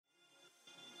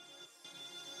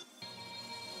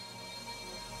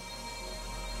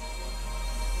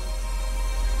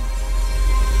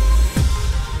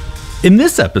In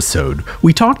this episode,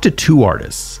 we talked to two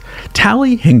artists,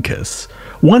 Tally Hinckas,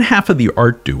 one half of the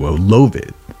art duo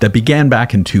Lovid that began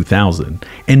back in 2000,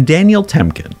 and Daniel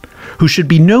Temkin, who should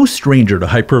be no stranger to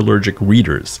hyperallergic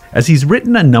readers as he's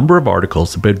written a number of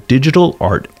articles about digital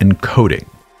art and coding.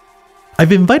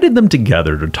 I've invited them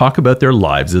together to talk about their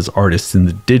lives as artists in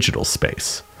the digital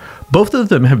space. Both of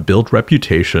them have built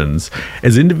reputations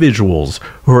as individuals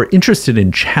who are interested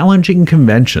in challenging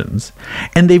conventions,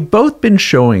 and they've both been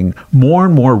showing more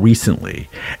and more recently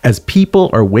as people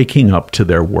are waking up to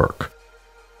their work.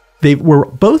 They were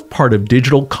both part of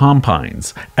Digital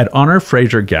Combines at Honor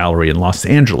Fraser Gallery in Los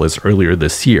Angeles earlier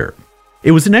this year.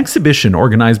 It was an exhibition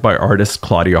organized by artist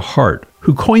Claudia Hart,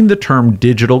 who coined the term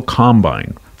Digital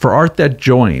Combine for art that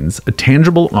joins a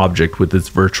tangible object with its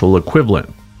virtual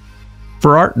equivalent.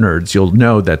 For art nerds, you'll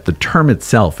know that the term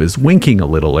itself is winking a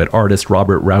little at artist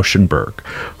Robert Rauschenberg,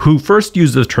 who first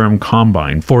used the term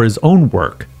Combine for his own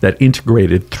work that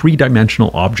integrated three-dimensional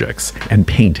objects and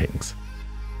paintings.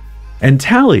 And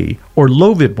Tally, or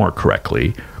Lovid more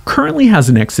correctly, currently has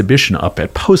an exhibition up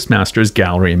at Postmasters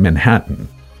Gallery in Manhattan.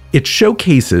 It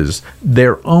showcases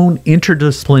their own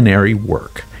interdisciplinary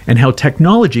work and how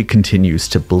technology continues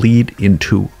to bleed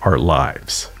into our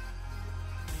lives.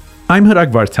 I'm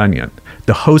Hrag Vartanian,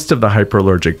 the host of the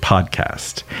Hyperallergic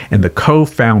podcast and the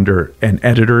co-founder and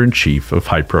editor-in-chief of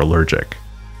Hyperallergic.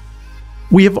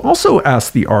 We have also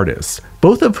asked the artists,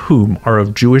 both of whom are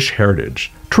of Jewish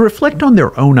heritage, to reflect on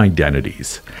their own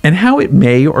identities and how it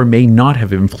may or may not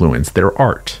have influenced their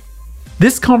art.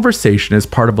 This conversation is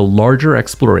part of a larger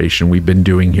exploration we've been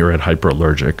doing here at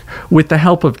Hyperallergic with the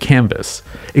help of Canvas,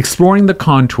 exploring the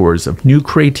contours of new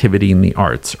creativity in the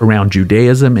arts around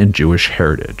Judaism and Jewish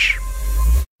heritage.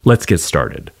 Let's get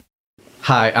started.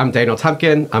 Hi, I'm Daniel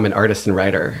Temkin. I'm an artist and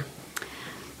writer.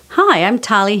 Hi, I'm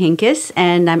Tally Hinckas,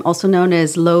 and I'm also known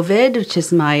as Lovid, which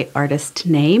is my artist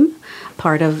name,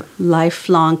 part of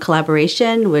lifelong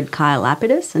collaboration with Kyle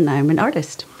Lapidus, and I'm an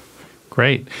artist.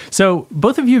 Great. So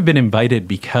both of you have been invited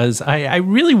because I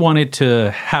really wanted to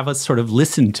have us sort of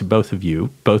listen to both of you,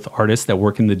 both artists that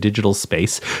work in the digital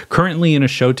space, currently in a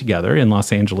show together in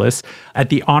Los Angeles at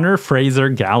the Honor Fraser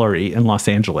Gallery in Los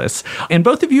Angeles. And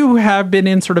both of you have been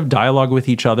in sort of dialogue with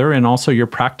each other, and also your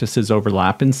practices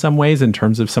overlap in some ways in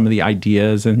terms of some of the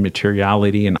ideas and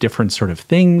materiality and different sort of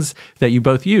things that you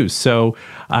both use. So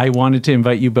I wanted to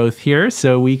invite you both here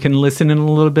so we can listen in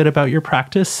a little bit about your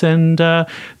practice and the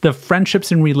friendships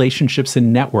and relationships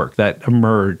and network that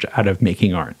emerge out of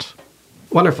making art.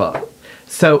 Wonderful.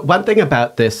 So one thing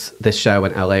about this show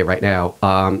in LA right now,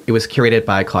 it was curated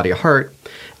by Claudia Hart,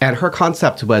 and her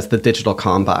concept was the Digital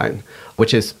Combine,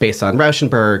 which is based on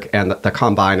Rauschenberg, and the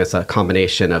Combine is a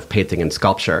combination of painting and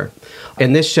sculpture.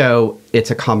 In this show, it's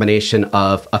a combination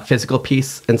of a physical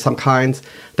piece in some kinds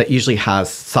that usually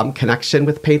has some connection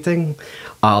with painting,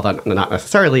 although not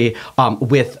necessarily,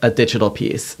 with a digital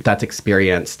piece that's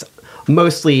experienced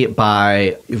mostly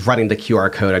by running the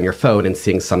QR code on your phone and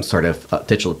seeing some sort of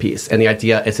digital piece. And the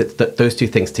idea is that those two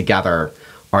things together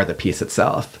are the piece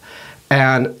itself.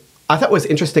 And I thought what was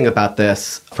interesting about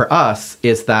this for us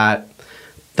is that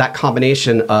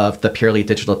combination of the purely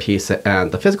digital piece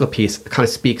and the physical piece kind of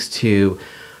speaks to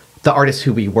the artists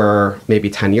who we were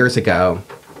maybe 10 years ago,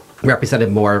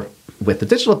 represented more with the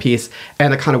digital piece,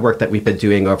 and the kind of work that we've been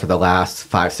doing over the last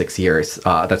 5-6 years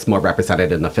that's more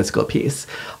represented in the physical piece.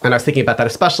 And I was thinking about that,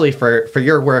 especially for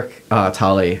your work,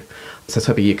 Tally. So I was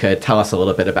hoping you could tell us a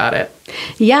little bit about it.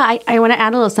 Yeah, I want to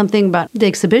add a little something about the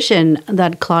exhibition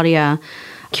that Claudia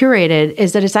curated,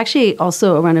 is that it's actually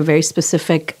also around a very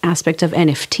specific aspect of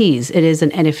NFTs. It is an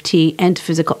NFT and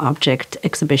physical object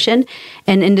exhibition.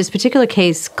 And in this particular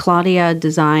case, Claudia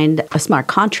designed a smart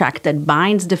contract that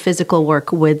binds the physical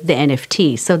work with the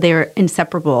NFT. So they're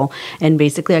inseparable and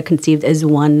basically are conceived as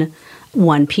one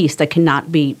piece that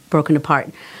cannot be broken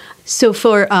apart. So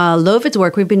for Lovid's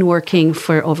work, we've been working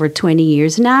for over 20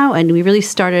 years now, and we really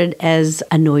started as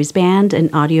a noise band,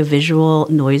 an audiovisual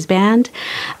noise band.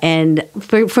 And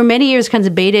for many years kind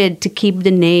of debated to keep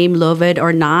the name Lovid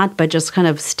or not, but just kind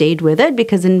of stayed with it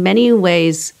because in many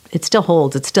ways it still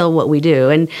holds. It's still what we do.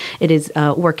 And it is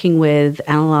working with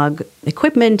analog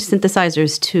equipment,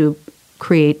 synthesizers to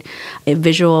create a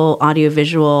visual,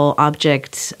 audiovisual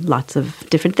objects, lots of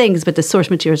different things, but the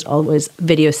source material is always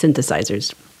video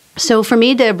synthesizers. So for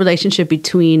me, the relationship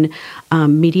between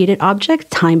mediated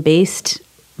object, time-based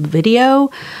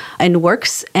video and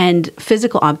works, and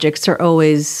physical objects are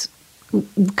always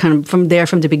kind of from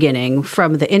the beginning,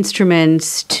 from the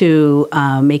instruments to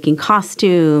making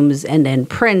costumes and then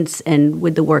prints, and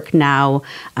with the work now,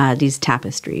 these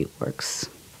tapestry works.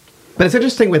 But it's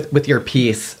interesting with your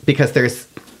piece because there's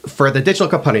For the digital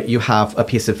component, you have a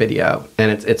piece of video,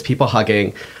 and it's people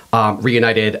hugging,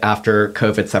 reunited after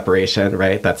COVID separation,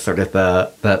 right? That's sort of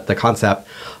the concept.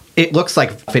 It looks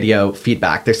like video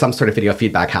feedback. There's some sort of video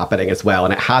feedback happening as well,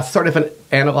 and it has sort of an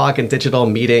analog and digital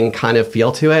meeting kind of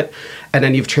feel to it. And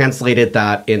then you've translated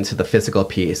that into the physical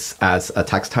piece as a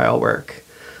textile work.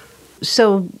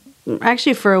 So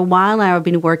actually, for a while now, I've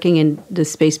been working in the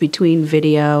space between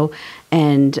video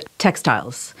and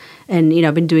textiles. And,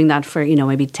 I've been doing that for,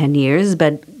 maybe 10 years,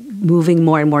 but moving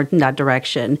more and more in that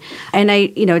direction. And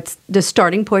it's the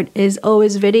starting point is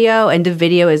always video, and the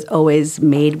video is always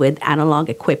made with analog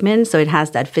equipment. So it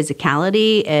has that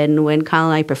physicality. And when Kyle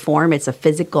and I perform, it's a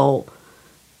physical,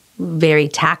 very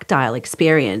tactile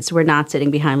experience. We're not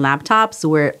sitting behind laptops.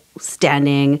 We're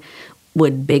standing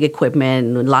with big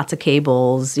equipment, with lots of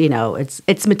cables.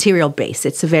 It's material based.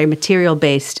 It's a very material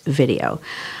based video.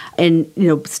 And,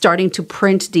 starting to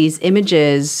print these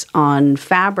images on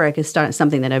fabric is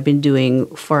something that I've been doing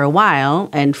for a while.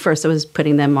 And first I was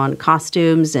putting them on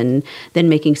costumes and then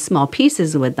making small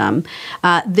pieces with them.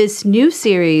 This new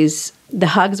series, the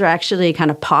hugs are actually kind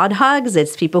of pod hugs.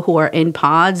 It's people who are in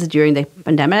pods during the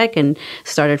pandemic and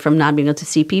started from not being able to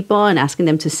see people and asking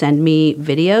them to send me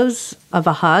videos of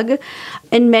a hug.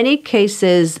 In many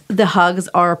cases, the hugs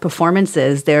are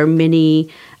performances. They're mini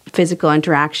physical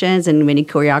interactions and many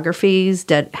choreographies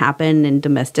that happen in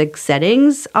domestic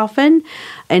settings often,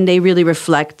 and they really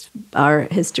reflect our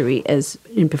history as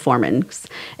in performance.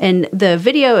 And the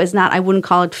video is not, I wouldn't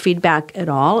call it feedback at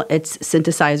all. It's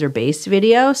synthesizer-based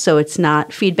video, so it's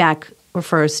not feedback.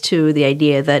 Refers to the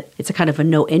idea that it's a kind of a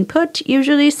no input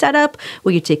usually setup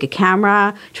where you take a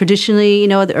camera. Traditionally,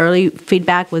 the early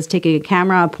feedback was taking a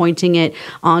camera, pointing it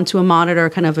onto a monitor,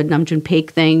 kind of a Nam June Paik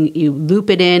thing. You loop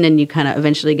it in and you kind of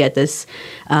eventually get this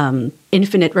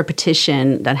infinite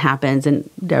repetition that happens. And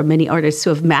there are many artists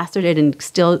who have mastered it and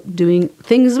still doing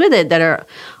things with it that are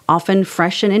often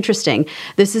fresh and interesting.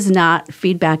 This is not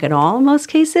feedback at all in most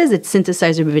cases. It's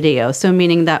synthesizer video. So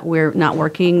meaning that we're not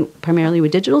working primarily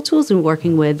with digital tools, we're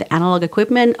working with analog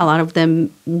equipment. A lot of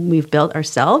them we've built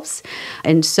ourselves.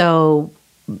 And so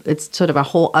it's sort of a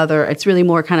whole other, it's really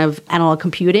more kind of analog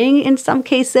computing in some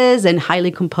cases and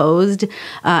highly composed.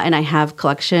 And I have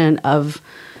collection of,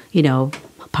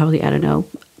 probably,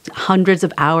 hundreds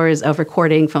of hours of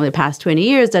recording from the past 20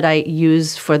 years that I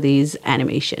use for these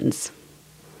animations.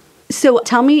 So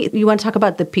tell me, you want to talk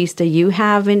about the piece that you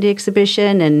have in the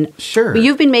exhibition? And sure.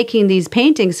 You've been making these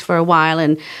paintings for a while,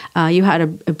 and you had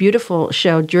a beautiful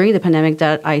show during the pandemic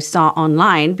that I saw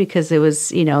online because it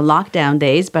was, lockdown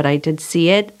days, but I did see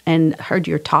it and heard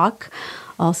your talk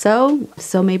also.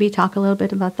 So maybe talk a little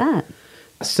bit about that.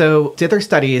 So Dither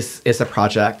Studies is a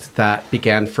project that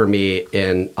began for me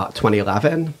in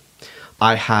 2011.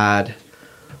 I had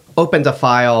opened a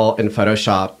file in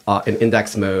Photoshop in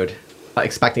index mode,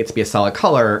 expecting it to be a solid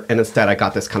color, and instead I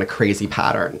got this kind of crazy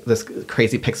pattern, this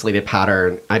crazy pixelated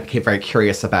pattern. I became very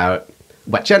curious about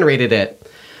what generated it,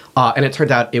 and it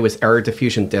turned out it was error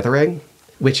diffusion dithering,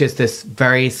 which is this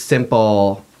very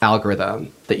simple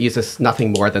algorithm that uses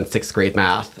nothing more than 6th grade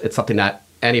math. It's something that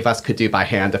any of us could do by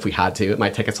hand if we had to. It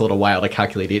might take us a little while to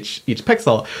calculate each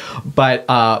pixel, but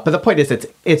the point is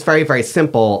it's very, very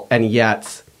simple, and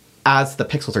yet as the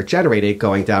pixels are generated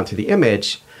going down to the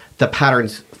image, the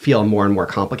patterns feel more and more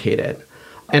complicated.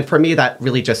 And for me, that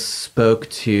really just spoke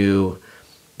to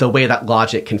the way that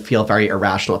logic can feel very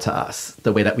irrational to us,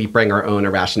 the way that we bring our own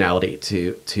irrationality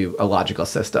to a logical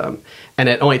system. And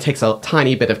it only takes a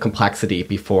tiny bit of complexity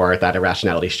before that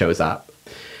irrationality shows up.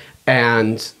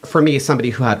 And for me,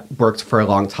 somebody who had worked for a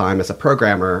long time as a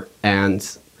programmer and,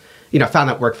 found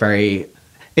that work very...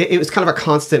 It was kind of a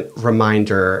constant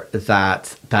reminder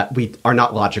that we are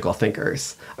not logical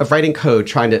thinkers. Of writing code,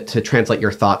 trying to translate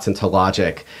your thoughts into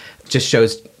logic just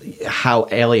shows how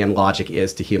alien logic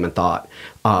is to human thought.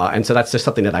 And so that's just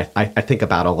something that I think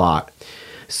about a lot.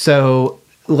 So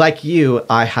like you,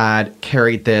 I had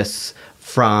carried this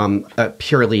from a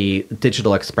purely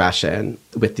digital expression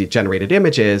with the generated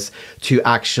images to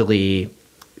actually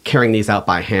carrying these out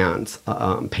by hand,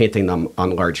 painting them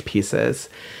on large pieces.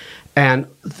 And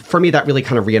for me, that really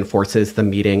kind of reinforces the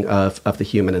meeting of the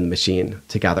human and the machine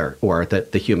together, or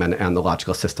the human and the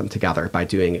logical system together by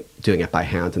doing it by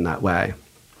hand in that way.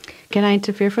 Can I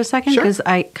interfere for a second? Sure. Because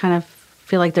I kind of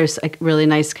feel like there's a really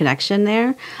nice connection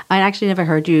there. I actually never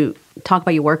heard you talk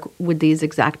about your work with these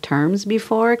exact terms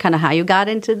before, kind of how you got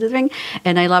into the thing.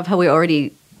 And I love how we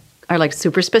already are like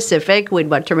super specific with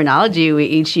what terminology we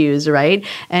each use, right?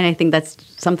 And I think that's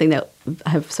something that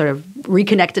have sort of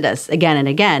reconnected us again and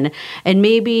again. And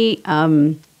maybe,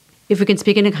 if we can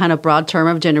speak in a kind of broad term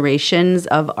of generations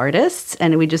of artists,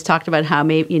 and we just talked about how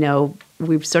maybe,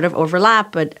 we've sort of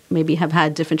overlapped, but maybe have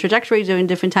had different trajectories during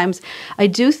different times. I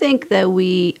do think that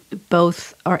we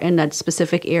both are in that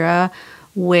specific era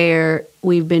where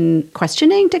we've been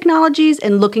questioning technologies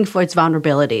and looking for its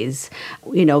vulnerabilities.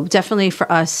 Definitely for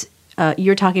us,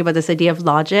 you're talking about this idea of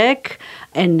logic,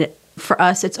 and for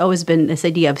us, it's always been this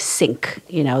idea of sync,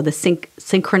 the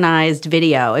synchronized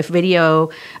video. If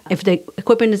the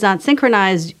equipment is not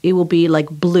synchronized, it will be like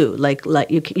blue, like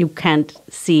you can't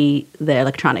see the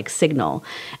electronic signal.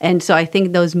 And so I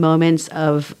think those moments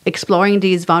of exploring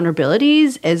these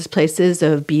vulnerabilities as places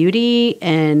of beauty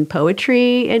and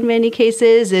poetry in many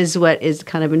cases is what is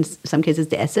kind of in some cases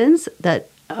the essence that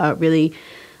really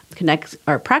connects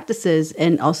our practices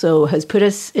and also has put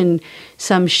us in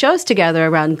some shows together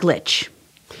around glitch.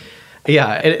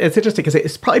 Yeah, it's interesting because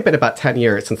it's probably been about 10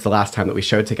 years since the last time that we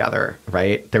showed together,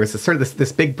 right? There was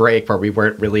this big break where we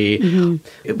weren't really,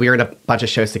 we were in a bunch of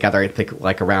shows together, I think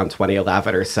like around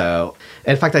 2011 or so.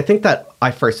 In fact, I think that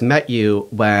I first met you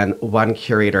when one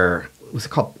curator, was it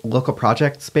called Local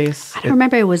Project Space? I don't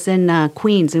remember. It was in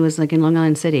Queens. It was like in Long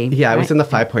Island City. Yeah, right? It was in the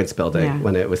Five Points building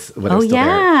when it was still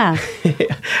yeah.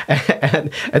 there.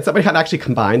 and somebody had actually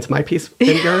combined my piece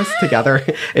and yours together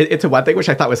into one thing, which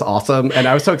I thought was awesome. And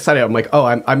I was so excited. I'm like, oh,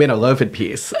 I'm in a Lovid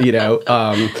piece, and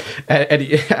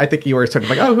I think you were sort of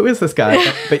like, oh, who is this guy?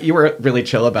 But you were really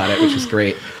chill about it, which was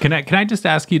great. Can I just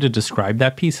ask you to describe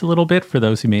that piece a little bit for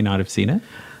those who may not have seen it?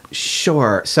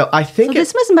 Sure. So I think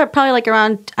this was probably like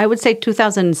around, I would say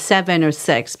 2007 or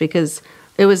 6, because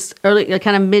it was early,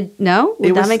 kind of mid. No,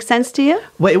 would that make sense to you?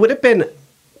 Well, it would have been.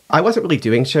 I wasn't really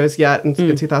doing shows yet in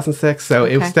 2006, so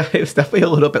it was definitely a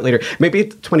little bit later. Maybe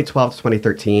 2012 to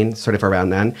 2013, sort of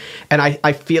around then. And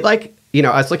I feel like I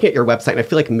was looking at your website, and I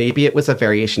feel like maybe it was a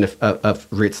variation of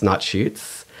Roots Not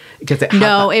Shoots.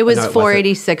 It was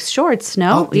 486 Shorts,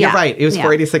 no? Oh, you're right. It was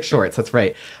 486 Shorts. That's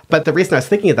right. But the reason I was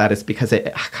thinking of that is because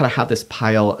it kind of had this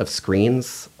pile of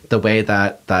screens, the way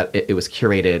that it was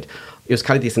curated. It was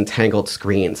kind of these entangled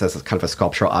screens as kind of a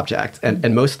sculptural object.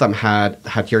 And most of them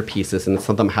had your pieces, and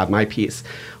some of them had my piece,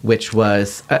 which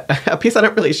was a piece I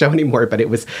don't really show anymore, but it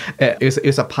was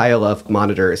a pile of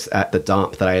monitors at the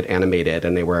dump that I had animated,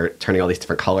 and they were turning all these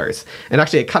different colors. And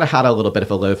actually, it kind of had a little bit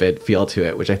of a Lovid feel to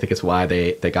it, which I think is why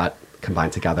they got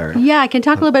combined together. Yeah, I can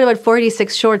talk a little bit about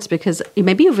 486 Shorts, because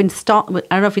maybe you've installed, I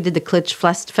don't know if you did the Glitch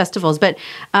festivals, but,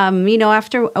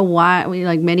 after a while,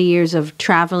 like many years of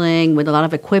traveling with a lot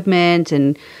of equipment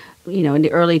and, in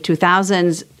the early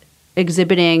 2000s,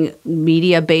 exhibiting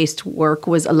media-based work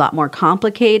was a lot more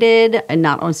complicated, and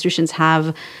not all institutions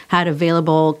have had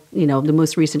available, the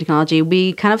most recent technology.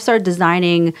 We kind of started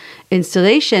designing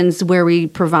installations where we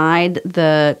provide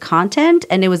the content,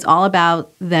 and it was all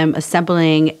about them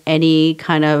assembling any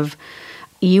kind of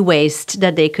e-waste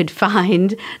that they could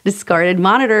find, discarded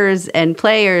monitors and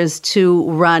players, to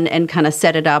run and kind of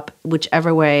set it up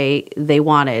whichever way they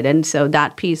wanted. And so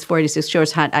that piece, 486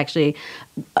 Shorts, had actually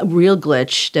a real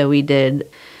glitch that we did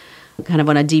kind of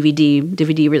on a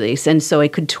DVD release. And so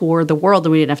it could tour the world,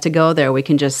 and we didn't have to go there. We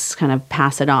can just kind of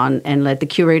pass it on and let the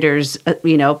curators,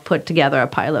 put together a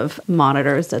pile of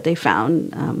monitors that they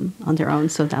found on their own.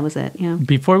 So that was it. Yeah.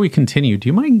 Before we continue, do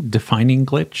you mind defining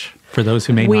glitch for those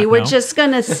who may not know? We were just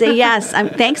going to say yes.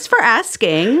 Thanks for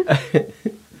asking.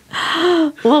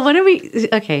 Well,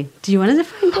 okay, do you want to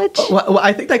define glitch? Well,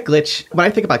 I think that glitch, when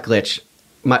I think about glitch,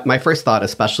 my first thought,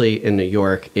 especially in New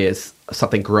York, is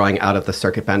something growing out of the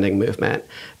circuit bending movement,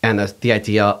 and the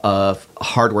idea of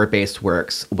hardware-based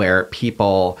works where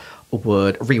people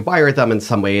would rewire them in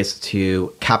some ways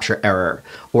to capture error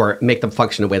or make them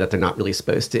function in a way that they're not really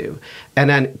supposed to. And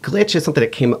then glitch is something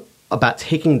that came about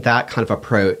taking that kind of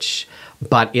approach,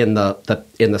 but in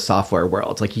the software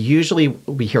world. Like, usually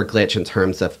we hear glitch in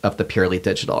terms of the purely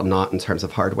digital, not in terms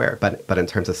of hardware, but in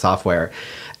terms of software.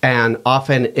 And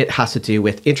often it has to do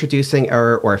with introducing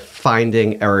error or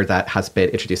finding error that has been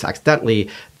introduced accidentally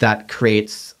that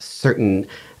creates certain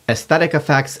aesthetic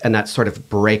effects and that sort of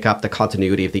break up the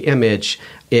continuity of the image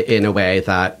in a way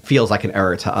that feels like an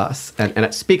error to us. And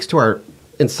it speaks to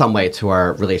in some way to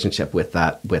our relationship with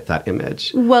that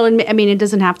image. Well, I mean, it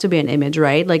doesn't have to be an image,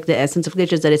 right? Like, the essence of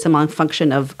glitch is that it's a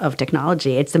function of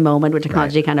technology. It's the moment where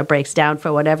technology kind of breaks down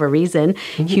for whatever reason,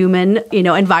 human,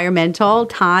 environmental,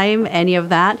 time, any of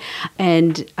that.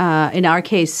 And in our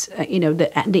case,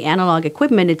 the analog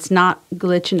equipment, it's not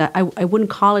glitch. And I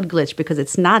wouldn't call it glitch because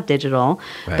it's not digital,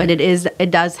 but it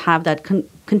does have that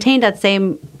contain that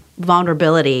same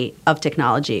vulnerability of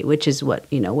technology, which is what,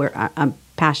 I'm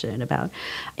passionate about.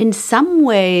 In some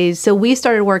ways, so we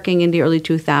started working in the early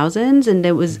 2000s, and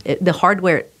the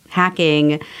hardware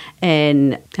hacking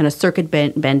and kind of circuit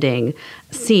bending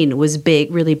scene was big,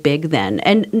 really big then.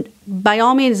 And by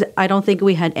all means, I don't think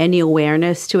we had any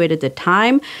awareness to it at the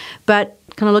time. But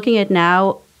kind of looking at it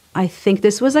now, I think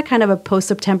this was a kind of a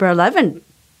post-September 11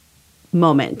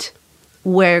 moment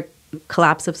where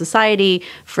collapse of society,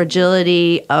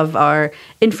 fragility of our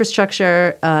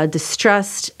infrastructure,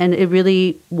 distrust, and it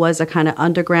really was a kind of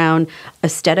underground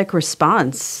aesthetic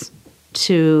response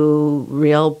to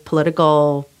real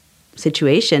political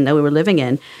situation that we were living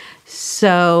in.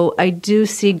 So I do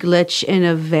see Glitch in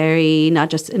a very, not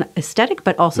just an aesthetic,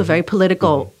 but also very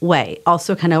political way.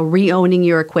 Also kind of re-owning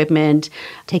your equipment,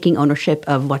 taking ownership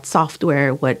of what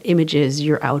software, what images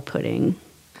you're outputting.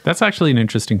 That's actually an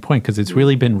interesting point because it's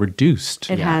really been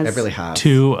reduced It has. It really has.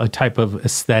 to a type of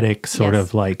aesthetic sort Yes.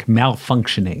 of like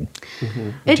malfunctioning.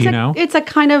 It's Do you a, know? It's a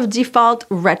kind of default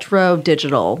retro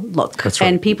digital look. That's right.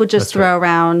 And people just That's throw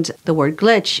around the word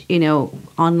glitch. You know,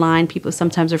 online, people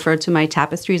sometimes refer to my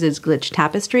tapestries as glitch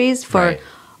tapestries for Right.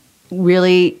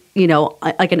 really, you know,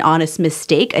 like an honest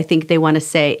mistake. I think they want to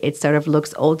say it sort of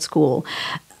looks old school.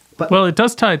 Well, it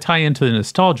does tie into the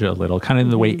nostalgia a little, kind of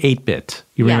the way 8-bit.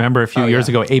 You Yeah. remember a few Oh, years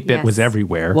yeah. ago, 8-bit Yes. was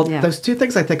everywhere. Well, Yeah. those two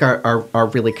things I think are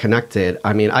really connected.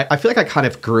 I mean, I feel like I kind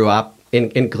of grew up in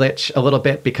Glitch a little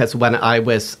bit because when I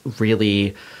was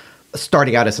really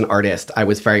starting out as an artist, I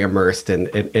was very immersed in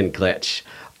Glitch.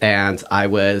 And I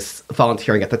was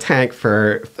volunteering at the Tank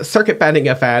for circuit bending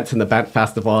events and the Bent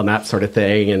Festival and that sort of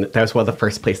thing. And that was one of the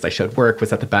first places I showed work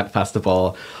was at the Bent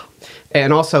Festival.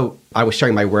 And also, I was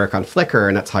sharing my work on Flickr,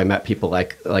 and that's how I met people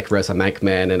like Rosa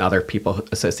Menkman and other people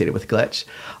associated with Glitch.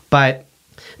 But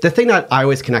the thing that I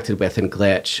always connected with in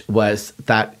Glitch was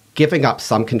that giving up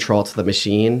some control to the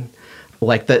machine,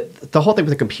 like the whole thing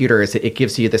with the computer is it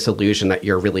gives you this illusion that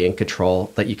you're really in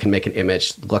control, that you can make an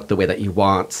image look the way that you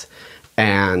want,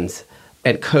 and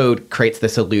code creates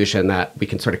this illusion that we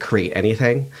can sort of create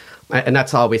anything. And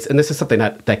that's always, and this is something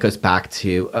that goes back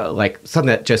to like something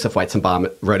that Joseph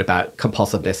Weizenbaum wrote about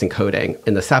compulsiveness in coding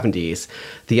in the 70s,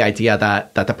 the idea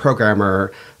that the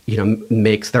programmer, you know,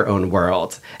 makes their own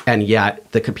world, and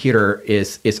yet the computer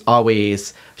is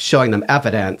always showing them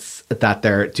evidence that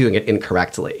they're doing it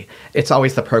incorrectly. It's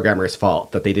always the programmer's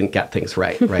fault that they didn't get things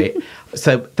right, right?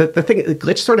 So the thing,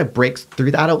 Glitch sort of breaks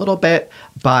through that a little bit,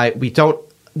 but we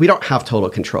don't have total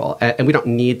control, and we don't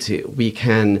need to. We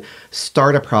can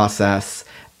start a process,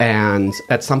 and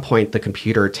at some point, the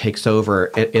computer takes over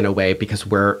in a way because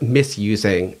we're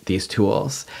misusing these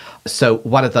tools. So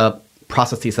one of the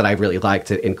processes that I really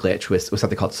liked in Glitch was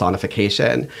something called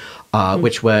sonification,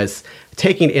 which was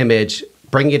taking an image,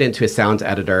 bringing it into a sound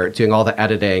editor, doing all the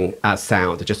editing as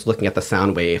sound, just looking at the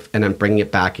sound wave, and then bringing it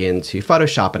back into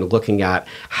Photoshop and looking at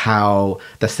how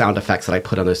the sound effects that I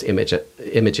put on those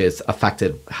images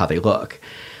affected how they look.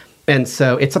 And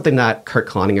so it's something that Kurt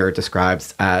Cloninger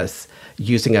describes as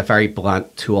using a very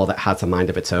blunt tool that has a mind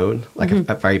of its own, like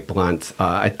a very blunt,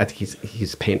 I think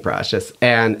he's paintbrushes.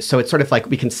 And so it's sort of like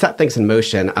we can set things in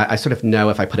motion. I sort of know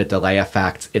if I put a delay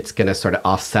effect, it's going to sort of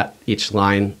offset each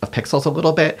line of pixels a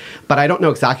little bit, but I don't know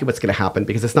exactly what's going to happen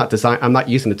because it's not designed, I'm not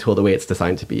using the tool the way it's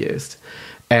designed to be used.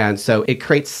 And so it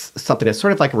creates something that's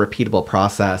sort of like a repeatable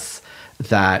process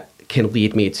that can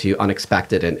lead me to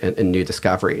unexpected and new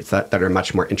discoveries that are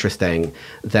much more interesting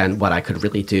than what I could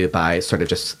really do by sort of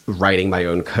just writing my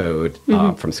own code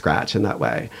from scratch in that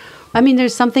way. I mean,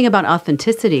 there's something about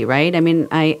authenticity, right? I mean,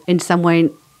 in some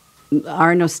way,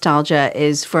 our nostalgia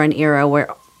is for an era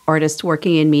where artists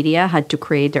working in media had to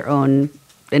create their own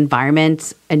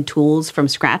environments and tools from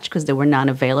scratch because they were not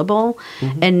available.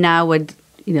 And now with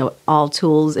all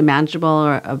tools imaginable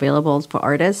are available for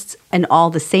artists and all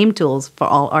the same tools for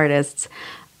all artists,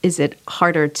 is it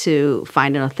harder to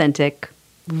find an authentic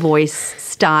voice,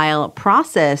 style,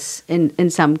 process in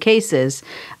some cases?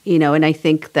 And I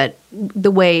think that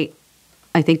the way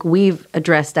I think we've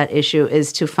addressed that issue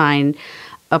is to find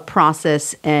a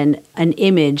process and an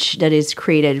image that is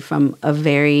created from a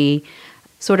very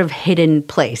sort of hidden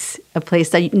place, a place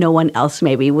that no one else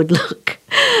maybe would look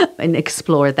and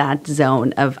explore that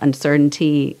zone of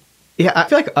uncertainty. Yeah, I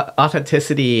feel like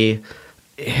authenticity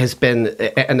has been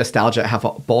and nostalgia have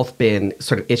both been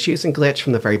sort of issues in Glitch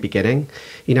from the very beginning.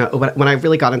 When I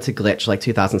really got into Glitch, like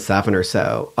 2007 or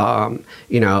so,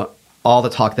 all the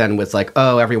talk then was like,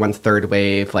 oh, everyone's third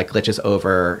wave, like Glitch is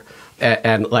over.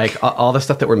 And like all the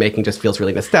stuff that we're making just feels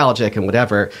really nostalgic and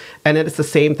whatever. And then it's the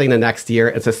same thing the next year.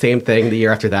 It's the same thing the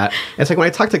year after that. It's like when I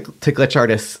talk to Glitch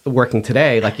artists working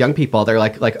today, like young people, they're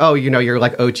like, oh, you're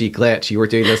like OG Glitch. You were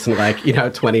doing this in like,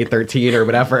 2013 or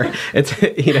whatever.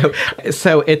 It's,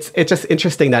 so it's just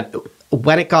interesting that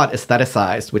when it got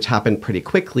aestheticized, which happened pretty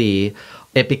quickly,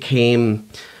 it became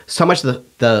so much of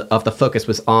the focus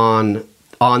was on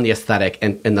the aesthetic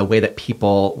and the way that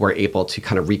people were able to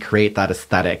kind of recreate that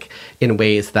aesthetic in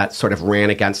ways that sort of ran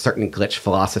against certain glitch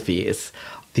philosophies.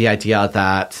 The idea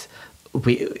that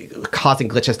causing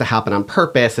glitches to happen on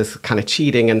purpose is kind of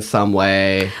cheating in some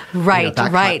way. Right,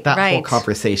 that whole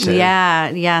conversation. Yeah,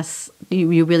 yes.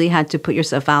 You really had to put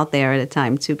yourself out there at a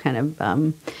time to kind of,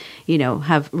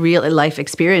 have real life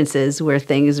experiences where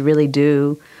things really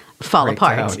do fall Break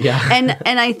apart. down, yeah.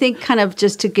 And I think kind of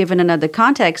just to give it another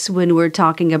context, when we're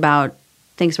talking about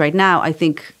things right now, I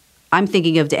think I'm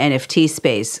thinking of the NFT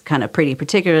space kind of pretty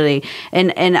particularly.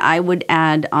 And I would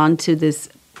add on to this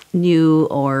new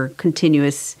or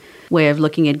continuous way of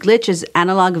looking at glitches,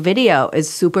 analog video is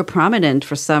super prominent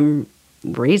for some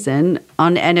reason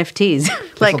on NFTs.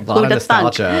 There's a lot of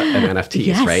nostalgia in NFTs,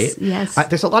 yes, right? Yes.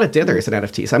 There's a lot of dithers in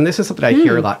NFTs. I mean, this is something I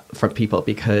hear a lot from people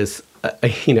because,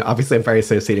 obviously I'm very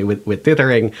associated with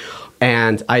dithering.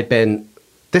 And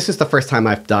this is the first time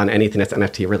I've done anything that's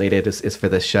NFT related is for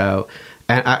this show.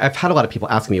 And I've had a lot of people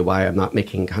ask me why I'm not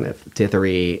making kind of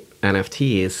dithery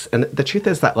NFTs. And the truth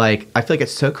is that, I feel like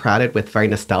it's so crowded with very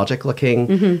nostalgic looking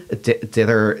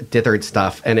dithered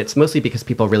stuff. And it's mostly because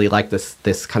people really like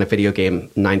this kind of video game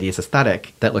 90s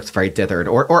aesthetic that looks very dithered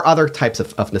or other types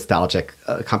of nostalgic,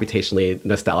 computationally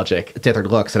nostalgic dithered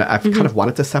looks. And I've kind of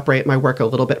wanted to separate my work a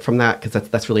little bit from that because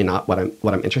that's really not what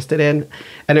I'm interested in.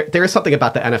 And there is something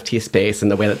about the NFT space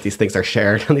and the way that these things are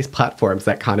shared on these platforms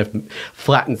that kind of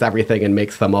flattens everything and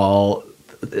makes them all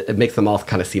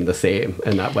kind of seem the same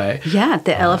in that way. Yeah,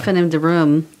 the elephant in the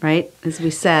room, right? As we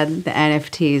said, the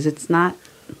NFTs,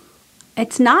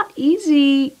 it's not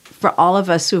easy for all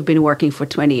of us who have been working for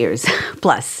 20 years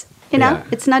plus. Yeah.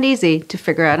 It's not easy to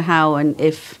figure out how and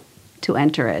if to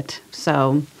enter it.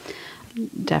 So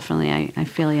definitely, I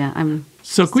feel you.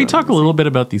 So can we talk a little bit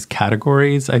about these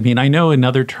categories? I mean, I know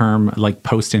another term like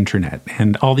post-internet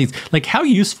and all these, how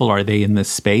useful are they in this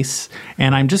space?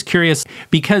 And I'm just curious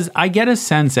because I get a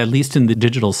sense, at least in the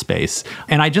digital space,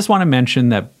 and I just want to mention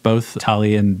that both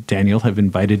Tali and Daniel have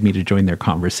invited me to join their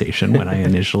conversation when I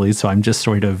initially, so I'm just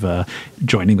sort of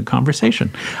joining the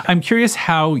conversation. I'm curious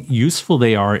how useful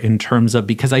they are in terms of,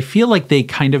 because I feel like they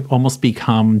kind of almost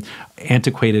become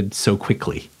antiquated so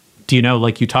quickly. Do you know,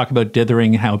 you talk about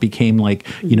dithering, how it became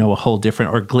a whole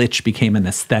different, or glitch became an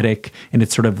aesthetic and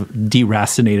it sort of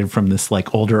deracinated from this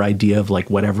older idea of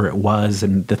whatever it was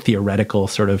and the theoretical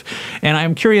sort of, and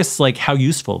I'm curious how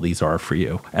useful these are for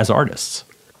you as artists.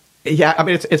 Yeah, I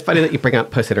mean, it's funny that you bring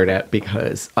up post-internet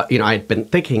because, I'd been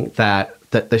thinking that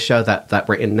the show that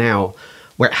we're in now,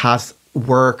 where it has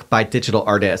work by digital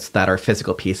artists that are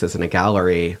physical pieces in a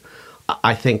gallery,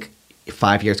 I think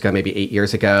 5 years ago, maybe 8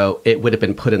 years ago, it would have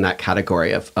been put in that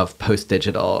category of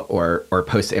post-digital or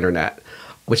post-internet,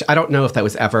 which I don't know if that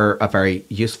was ever a very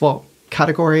useful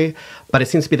category, but it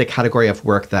seems to be the category of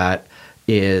work that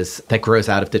grows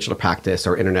out of digital practice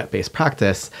or internet-based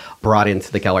practice brought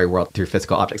into the gallery world through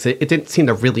physical objects. It didn't seem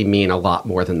to really mean a lot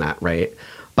more than that, right?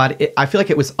 But I feel like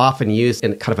it was often used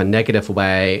in kind of a negative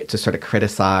way to sort of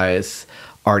criticize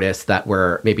artists that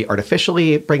were maybe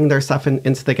artificially bringing their stuff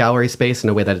into the gallery space in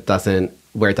a way that it doesn't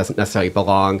necessarily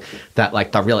belong, that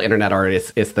the real internet art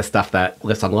is the stuff that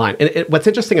lives online. And what's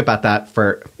interesting about that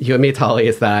for you and me, Tali,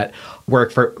 is that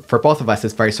work for both of us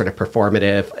is very sort of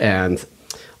performative, and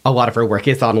a lot of our work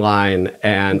is online.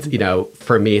 And,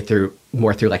 for me, through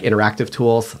interactive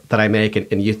tools that I make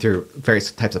and you through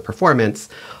various types of performance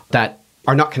that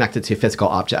are not connected to physical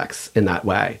objects in that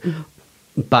way.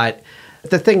 Mm-hmm. But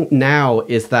the thing now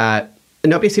is that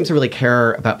nobody seems to really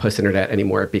care about post-internet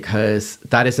anymore because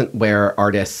that isn't where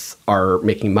artists are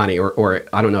making money, or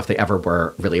I don't know if they ever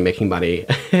were really making money,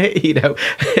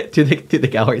 through the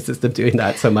gallery system doing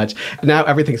that so much. Now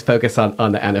everything's focused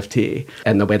on the NFT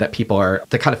and the way that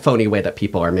the kind of phony way that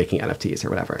people are making NFTs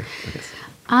or whatever.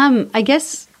 I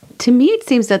guess to me, it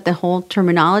seems that the whole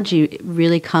terminology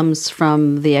really comes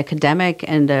from the academic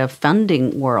and the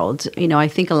funding world. I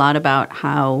think a lot about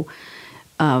how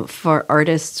for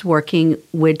artists working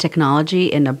with technology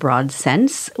in a broad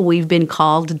sense, we've been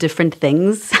called different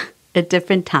things at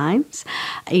different times.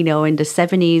 In the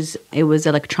 70s, it was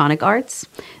electronic arts.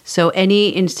 So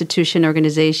any institution,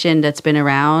 organization that's been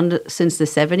around since the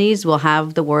 70s will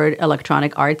have the word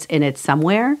electronic arts in it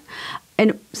somewhere.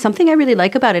 And something I really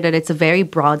like about it is it's a very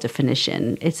broad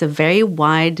definition. It's a very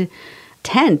wide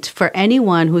tent for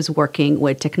anyone who's working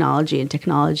with technology and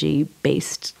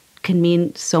technology-based can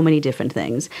mean so many different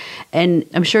things. And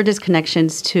I'm sure there's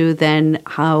connections to then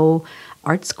how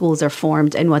art schools are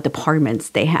formed and what departments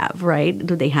they have, right?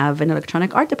 Do they have an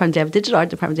electronic art department? Do they have a digital art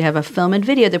department? Do they have a film and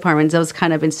video department? Those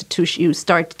kind of institutions, you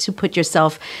start to put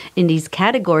yourself in these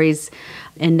categories,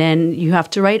 and then you have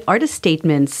to write artist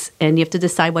statements, and you have to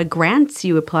decide what grants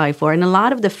you apply for. And a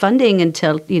lot of the funding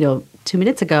until, 2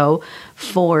 minutes ago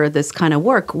for this kind of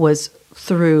work was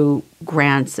through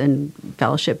grants and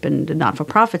fellowship and the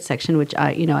not-for-profit section, which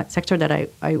a sector that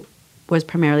I was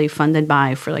primarily funded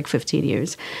by for like 15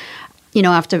 years.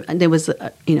 After there was,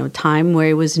 time where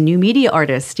it was new media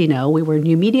artists, we were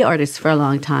new media artists for a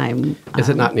long time. Is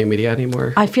it not new media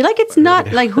anymore? I feel like it's not,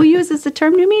 like, who uses the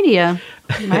term new media,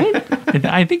 right? And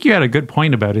I think you had a good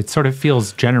point about it. It sort of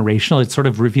feels generational. It sort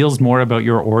of reveals more about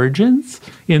your origins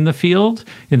in the field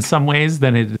in some ways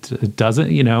than it doesn't,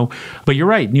 But you're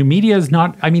right. New media is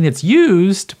not, it's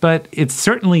used, but it's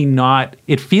certainly not,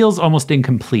 it feels almost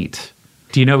incomplete.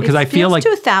 Do you know? Because I feel like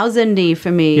 2000-y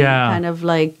for me, kind of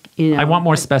like, I want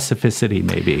more specificity,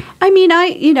 maybe.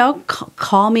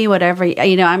 Call me whatever.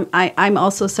 I'm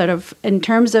also sort of, in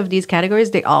terms of these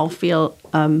categories, they all feel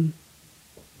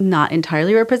not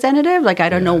entirely representative. Like, I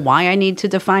don't know why I need to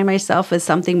define myself as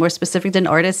something more specific than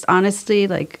artist, honestly.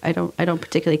 Like, I don't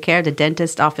particularly care. The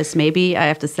dentist office, maybe. I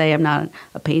have to say I'm not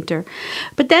a painter.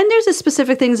 But then there's the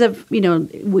specific things of,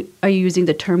 are you using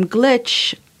the term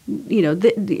glitch?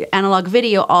 The analog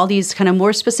video, all these kind of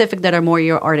more specific that are more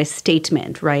your artist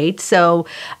statement, right? So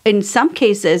in some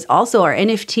cases, also, are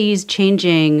NFTs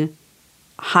changing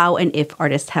how and if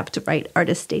artists have to write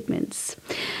artist statements?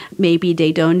 Maybe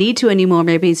they don't need to anymore.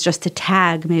 Maybe it's just a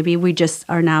tag. Maybe we just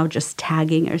are now just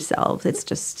tagging ourselves.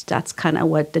 That's kind of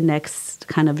what the next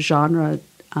kind of genre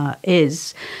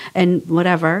is. And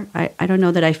whatever, I don't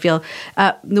know that I feel.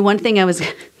 The one thing I was,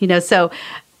 so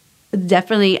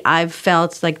definitely I've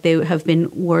felt like there have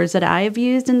been words that I have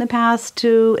used in the past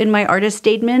in my artist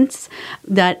statements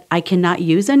that I cannot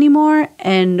use anymore.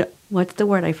 And what's the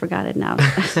word? I forgot it now.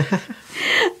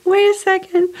 Wait a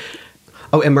second.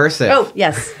 Oh, immersive. Oh,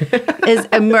 yes. Is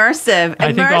immersive.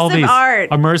 I think all these art.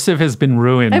 Immersive has been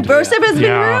ruined. Immersive has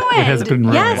been ruined. It has been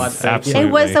ruined. Yes. Absolutely.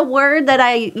 It was a word that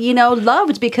I,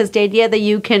 loved, because the idea that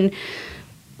you can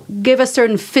give a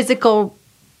certain physical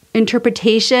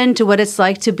interpretation to what it's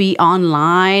like to be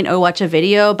online or watch a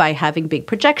video by having big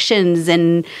projections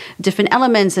and different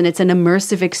elements, and it's an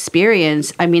immersive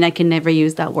experience. I can never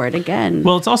use that word again.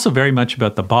 Well, it's also very much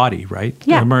about the body, right?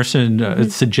 Yeah. Immersion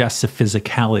it suggests a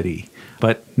physicality,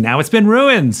 but now it's been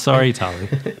ruined. Sorry, Tali.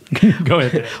 Go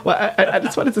ahead. Well, I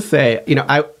just wanted to say,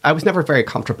 I was never very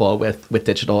comfortable with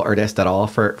digital artists at all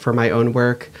for my own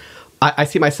work. I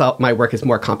see my work as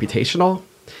more computational.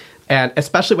 And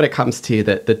especially when it comes to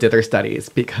the dither studies,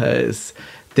 because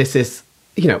this is,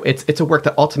 it's a work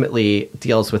that ultimately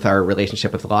deals with our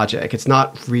relationship with logic. It's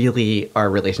not really our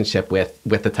relationship with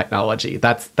the technology.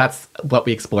 That's what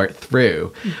we explore it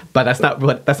through, but that's not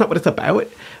what it's about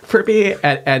for me.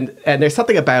 And there's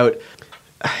something about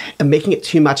making it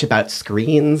too much about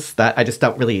screens that I just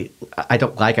don't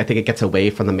like. I think it gets away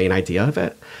from the main idea of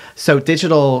it. So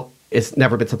digital it's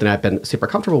never been something I've been super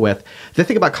comfortable with. The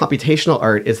thing about computational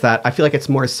art is that I feel like it's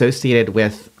more associated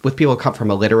with people who come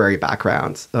from a literary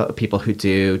background, people who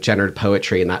do gendered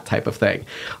poetry and that type of thing.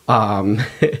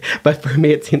 But for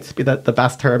me, it seems to be the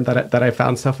best term that I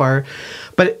found so far.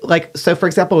 But so for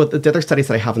example, with the other studies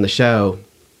that I have in the show,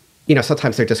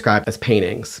 sometimes they're described as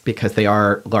paintings because they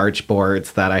are large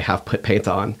boards that I have put paint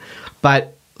on.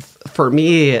 But for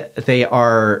me, they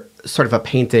are sort of a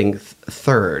painting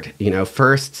third.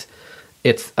 First,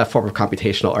 it's a form of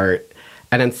computational art.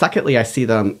 And then secondly, I see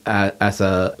them as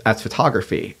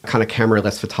photography, kind of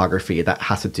cameraless photography that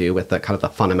has to do with the kind of the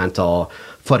fundamental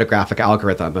photographic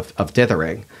algorithm of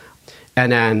dithering.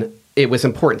 And then it was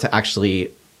important to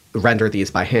actually render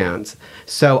these by hand.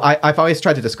 So I've always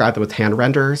tried to describe them with hand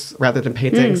renders rather than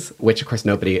paintings, which of course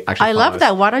nobody actually follows. love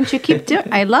that. Why don't you keep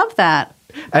doing I love that.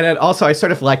 And then also, I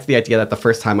sort of liked the idea that the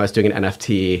first time I was doing an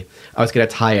NFT, I was going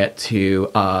to tie it to,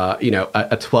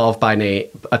 a 12 by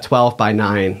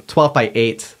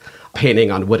 8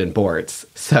 painting on wooden boards.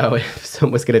 So if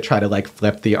someone was going to try to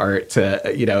flip the art to,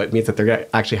 it means that they're going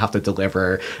to actually have to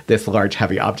deliver this large,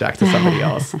 heavy object to somebody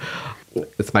else.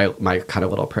 It's my kind of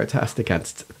little protest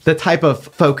against the type of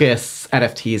focus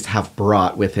NFTs have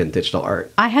brought within digital art.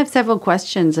 I have several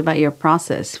questions about your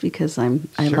process because I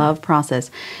love process.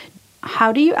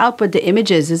 How do you output the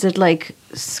images? Is it like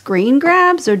screen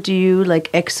grabs, or do you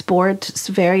export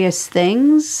various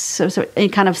things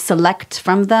and kind of select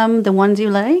from them the ones you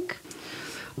like?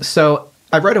 So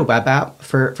I wrote a web app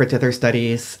for Dither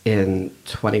Studies in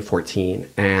 2014,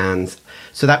 and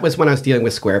so that was when I was dealing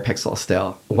with Square Pixel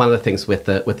still. One of the things with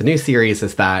the new series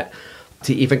is that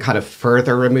to even kind of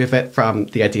further remove it from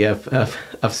the idea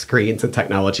of screens and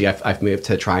technology, I've moved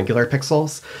to triangular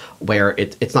pixels, where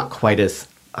it's not quite as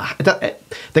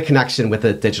the connection with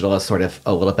the digital is sort of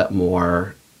a little bit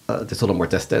more, there's a little more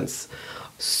distance.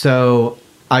 So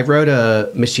I wrote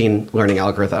a machine learning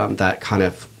algorithm that kind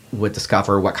of would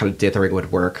discover what kind of dithering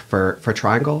would work for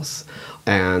triangles.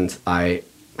 And I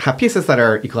have pieces that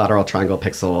are equilateral triangle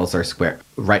pixels or square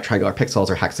right triangular pixels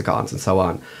or hexagons and so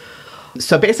on.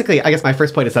 So basically, I guess my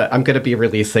first point is that I'm going to be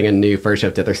releasing a new version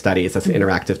of Dither Studies as an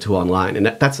interactive tool online. And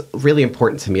that's really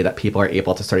important to me, that people are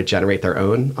able to sort of generate their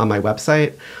own on my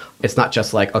website. It's not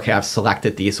just like, okay, I've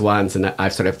selected these ones and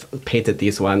I've sort of painted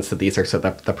these ones, so these are sort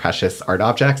of the precious art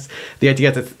objects. The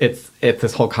idea is it's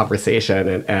this whole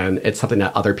conversation, and it's something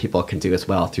that other people can do as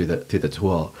well through the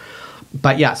tool.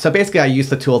 But yeah, so basically I use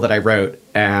the tool that I wrote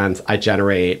and I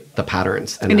generate the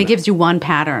patterns. And it gives you one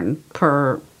pattern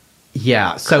per...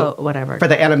 Yeah, so whatever. For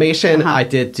the animation, I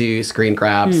did do screen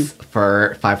grabs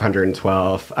for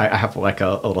 512. I have like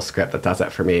a little script that does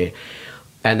that for me.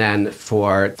 And then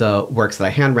for the works that I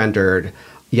hand rendered,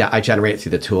 yeah, I generate it through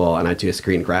the tool and I do a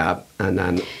screen grab. And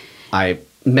then I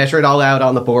measure it all out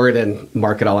on the board and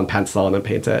mark it all in pencil and then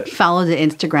paint it. Follow the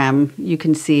Instagram. You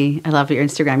can see, I love your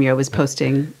Instagram. You're always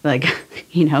posting like,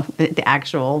 the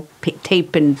actual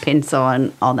tape and pencil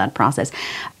and all that process.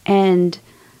 And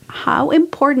how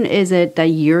important is it that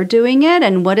you're doing it,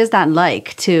 and what is that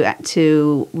like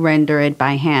to render it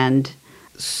by hand?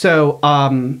 So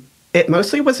it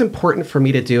mostly was important for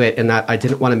me to do it in that I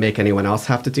didn't want to make anyone else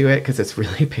have to do it, because it's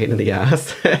really a pain in the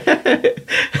ass.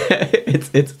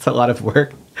 It's a lot of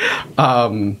work.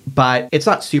 But it's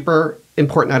not super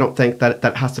important, I don't think,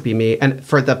 that has to be me. And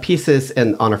for the pieces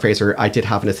in Honor Fraser, I did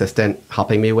have an assistant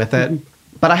helping me with it.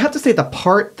 But I have to say the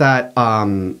part that...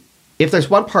 if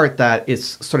there's one part that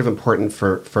is sort of important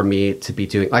for me to be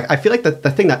doing, like I feel like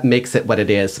the thing that makes it what it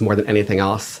is more than anything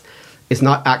else is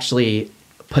not actually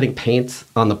putting paint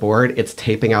on the board, it's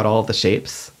taping out all of the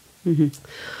shapes.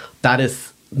 That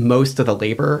is most of the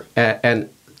labor. And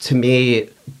to me,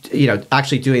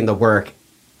 actually doing the work,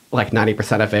 like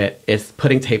 90% of it is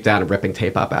putting tape down and ripping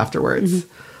tape up afterwards.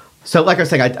 So like I was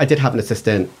saying, I did have an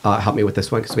assistant help me with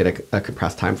this one because we had a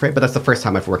compressed time frame, but that's the first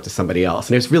time I've worked with somebody else.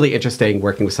 And it was really interesting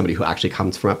working with somebody who actually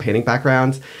comes from a painting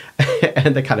background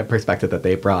and the kind of perspective that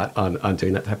they brought on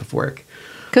doing that type of work.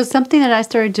 Because something that I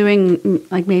started doing,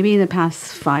 like maybe in the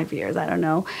past 5 years, I don't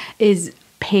know, is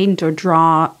paint or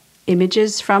draw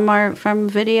images from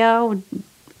video.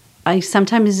 I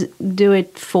sometimes do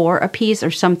it for a piece or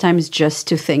sometimes just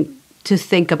to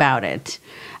think about it.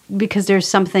 Because there's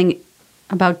something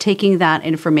about taking that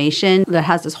information that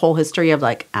has this whole history of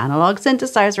like analog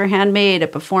synthesizer, handmade, a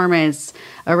performance,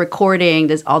 a recording,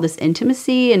 there's all this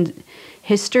intimacy and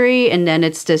history, and then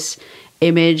it's this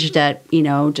image that,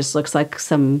 just looks like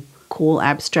some cool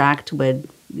abstract with,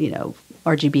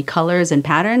 RGB colors and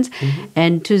patterns,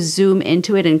 and to zoom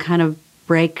into it and kind of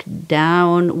break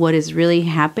down what is really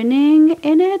happening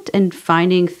in it and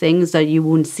finding things that you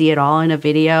wouldn't see at all in a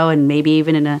video and maybe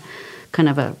even in a kind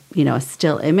of a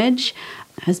still image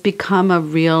has become a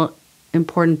real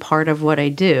important part of what I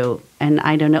do. And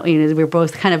I don't know, we're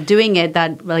both kind of doing it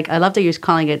that, like, I love that you're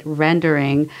calling it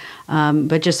rendering,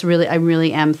 but just really, I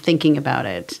really am thinking about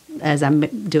it as I'm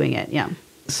doing it. Yeah.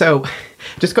 So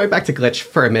just going back to Glitch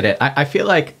for a minute, I feel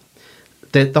like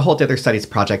the whole Dither Studies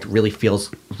project really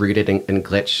feels rooted in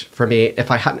Glitch for me. If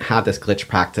I hadn't had this Glitch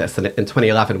practice, and in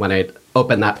 2011, when I'd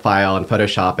opened that file in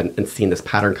Photoshop and seen this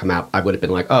pattern come out, I would have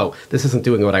been like, oh, this isn't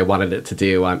doing what I wanted it to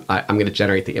do. I'm going to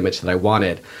generate the image that I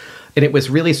wanted. And it was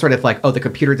really sort of like, oh, the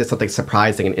computer did something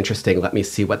surprising and interesting. Let me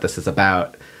see what this is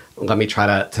about. Let me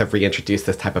try to reintroduce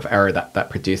this type of error that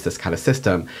produced this kind of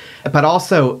system. But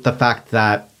also the fact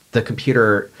that the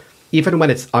computer, even when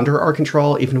it's under our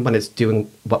control, even when it's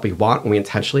doing what we want, when we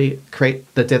intentionally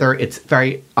create the dither, it's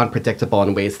very unpredictable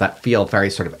in ways that feel very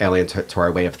sort of alien to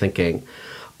our way of thinking.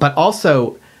 But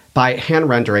also, by hand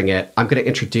rendering it, I'm going to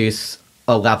introduce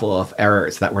a level of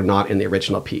errors that were not in the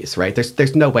original piece, right?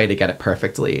 There's no way to get it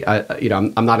perfectly.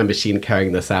 I'm not a machine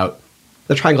carrying this out.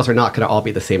 The triangles are not going to all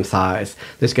be the same size.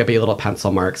 There's going to be little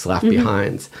pencil marks left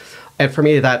behind. And for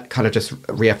me, that kind of just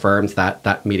reaffirms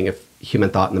that meeting of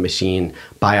human thought and the machine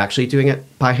by actually doing it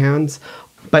by hand.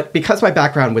 But because my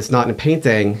background was not in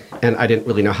painting and I didn't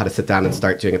really know how to sit down and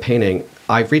start doing a painting,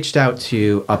 I reached out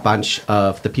to a bunch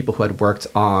of the people who had worked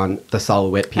on the Sol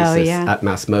LeWitt pieces at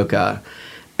Mass MoCA.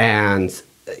 And,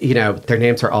 their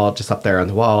names are all just up there on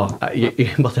the wall. You're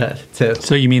able to...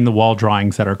 So you mean the wall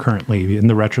drawings that are currently in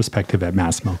the retrospective at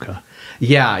Mass MoCA?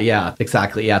 Yeah,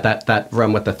 exactly. Yeah, that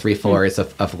room with the 3 floors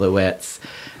of Lewitt's.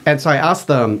 And so I asked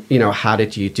them, how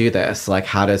did you do this? Like,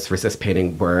 how does resist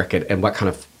painting work? And what kind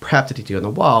of prep did you do on the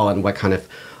wall?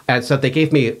 And so they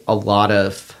gave me a lot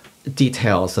of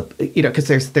details of, because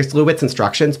there's Lewitt's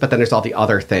instructions, but then there's all the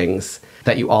other things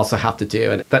that you also have to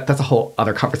do. And that's a whole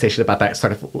other conversation about that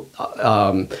sort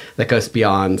of, that goes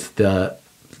beyond the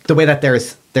way that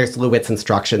there's Lewitt's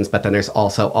instructions, but then there's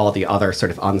also all the other sort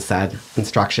of unsaid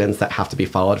instructions that have to be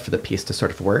followed for the piece to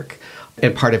sort of work.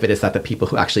 And part of it is that the people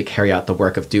who actually carry out the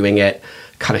work of doing it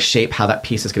kind of shape how that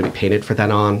piece is going to be painted for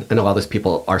then on. And a lot of those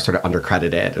people are sort of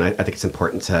undercredited. And I think it's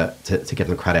important to give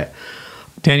them credit.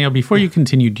 Danielle, before you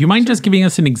continue, do you mind just giving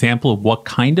us an example of what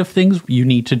kind of things you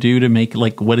need to do to make,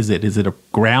 what is it? Is it a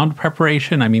ground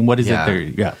preparation? I mean, what is it there?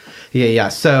 Yeah.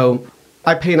 So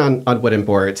I paint on wooden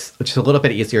boards, which is a little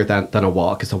bit easier than a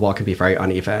wall because the wall can be very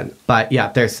uneven. But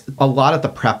yeah, there's a lot of the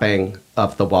prepping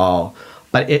of the wall.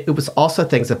 But it was also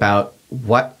things about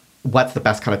what's the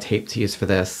best kind of tape to use for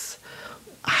this?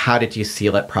 How did you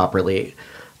seal it properly?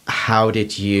 How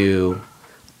did you...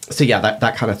 So yeah,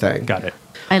 that kind of thing. Got it.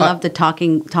 I love the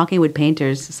talking with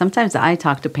painters. Sometimes I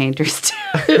talk to painters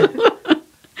too.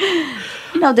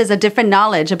 There's a different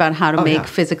knowledge about how to make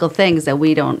physical things that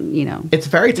we don't, It's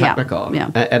very technical. Yeah.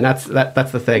 And that's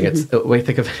the thing. It's we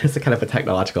think of it as a kind of a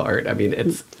technological art. I mean,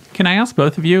 it's... Can I ask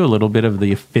both of you a little bit of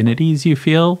the affinities you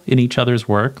feel in each other's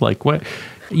work? Like what,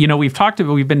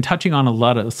 we've been touching on a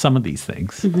lot of some of these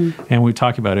things and we've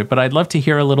talked about it, but I'd love to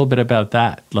hear a little bit about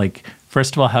that. Like,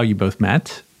 first of all, how you both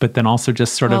met, but then also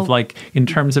just sort of like in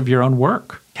terms of your own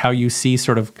work, how you see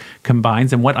sort of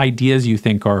combines and what ideas you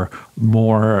think are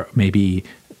more maybe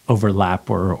overlap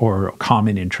or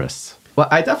common interests. Well,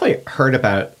 I definitely heard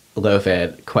about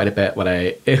Lovid quite a bit when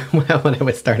I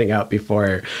was starting out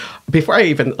before I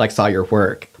even saw your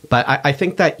work. But I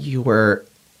think that you were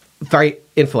very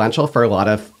influential for a lot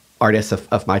of artists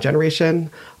of my generation.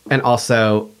 And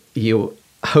also you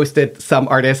hosted some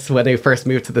artists when they first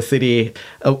moved to the city,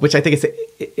 which I think is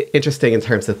interesting in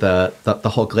terms of the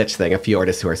whole Glitch thing, a few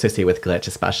artists who are associated with Glitch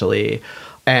especially.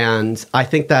 And I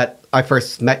think that I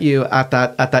first met you at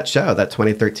that show, that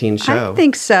 2013 show. I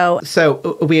think so.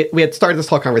 So we had started this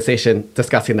whole conversation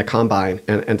discussing the Combine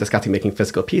and discussing making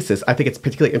physical pieces. I think it's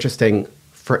particularly interesting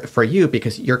for you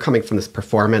because you're coming from this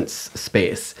performance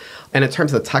space. And in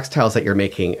terms of the textiles that you're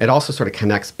making, it also sort of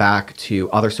connects back to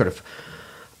other sort of,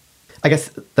 I guess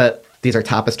that these are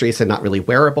tapestries and not really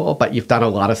wearable, but you've done a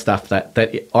lot of stuff that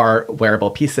are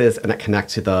wearable pieces and that connect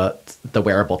to the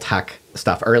wearable tech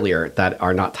stuff earlier that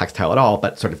are not textile at all,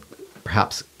 but sort of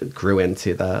perhaps grew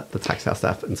into the textile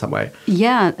stuff in some way.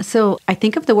 Yeah. So I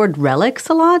think of the word relics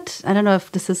a lot. I don't know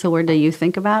if this is a word that you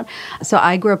think about. So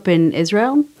I grew up in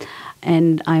Israel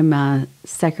and I'm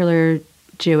secular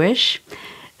Jewish.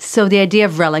 So the idea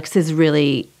of relics is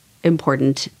really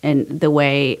important in the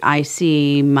way I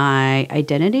see my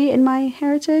identity and my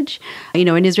heritage.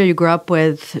 In Israel, you grow up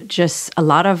with just a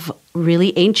lot of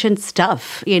really ancient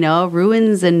stuff,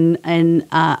 ruins. And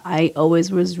I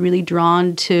always was really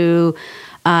drawn to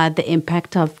the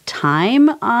impact of time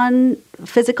on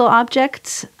physical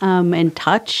objects and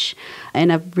touch.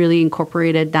 And I've really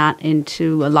incorporated that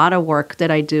into a lot of work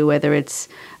that I do, whether it's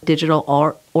digital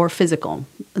or physical.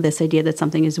 This idea that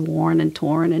something is worn and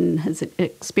torn and has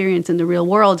experience in the real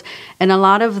world. And a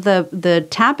lot of the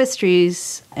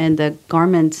tapestries and the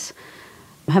garments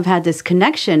have had this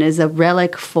connection as a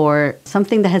relic for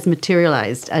something that has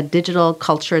materialized, a digital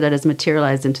culture that has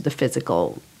materialized into the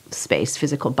physical space,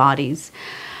 physical bodies.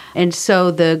 And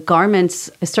so the garments,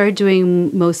 I started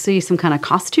doing mostly some kind of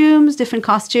costumes, different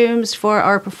costumes for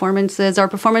our performances. Our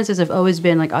performances have always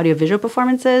been like audiovisual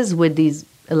performances with these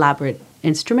elaborate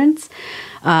instruments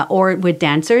or with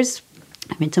dancers.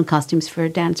 I made some costumes for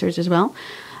dancers as well.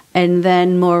 And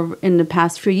then more in the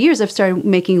past few years, I've started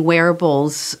making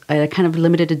wearables, kind of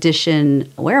limited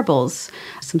edition wearables,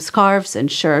 some scarves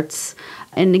and shirts.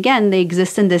 And again, they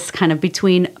exist in this kind of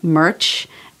between merch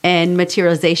and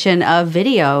materialization of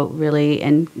video, really.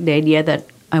 And the idea that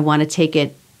I want to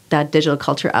take that digital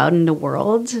culture out in the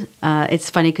world. It's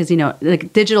funny because,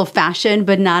 like digital fashion,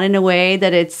 but not in a way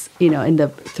that it's, in the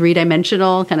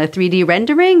three-dimensional kind of 3D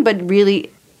rendering, but really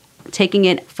taking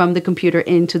it from the computer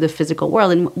into the physical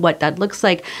world and what that looks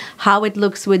like, how it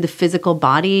looks with the physical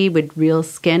body, with real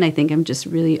skin. I think I'm just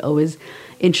really always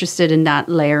interested in that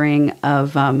layering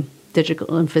of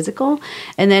digital and physical.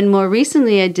 And then more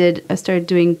recently, I started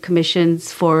doing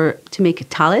commissions to make a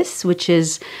talis, which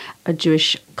is a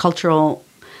Jewish cultural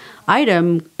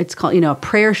item. It's called, a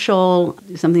prayer shawl,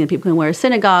 something that people can wear at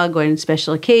synagogue or in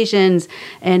special occasions.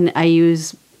 And I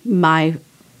use my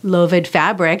Lovid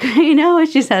fabric,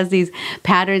 it just has these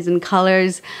patterns and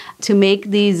colors to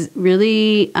make these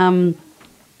really,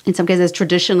 in some cases,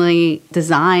 traditionally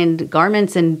designed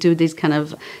garments and do these kind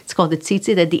of, it's called the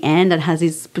tzitzit at the end that has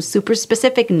these super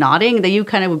specific knotting that you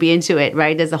kind of would be into it,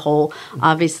 right? There's a whole,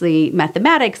 obviously,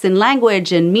 mathematics and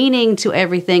language and meaning to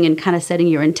everything and kind of setting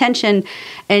your intention.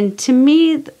 And to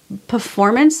me,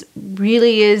 performance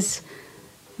really is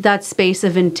that space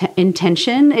of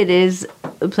intention. It is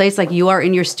a place like you are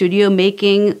in your studio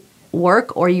making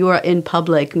work or you are in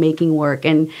public making work,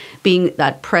 and being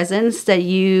that presence that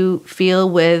you feel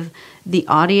with the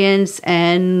audience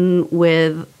and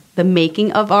with the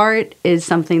making of art is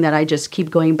something that I just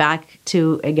keep going back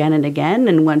to again and again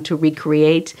and want to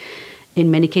recreate in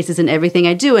many cases in everything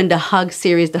I do. And the Hug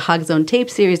series, the Hug Zone tape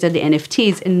series, and the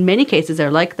NFTs, in many cases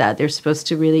are like that. They're supposed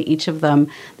to really, each of them,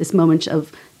 this moment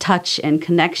of touch and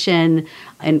connection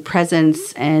and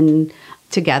presence and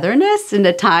togetherness in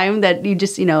a time that you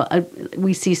just,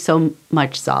 we see so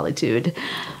much solitude.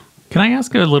 Can I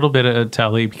ask a little bit,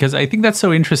 Tali? Because I think that's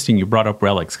so interesting you brought up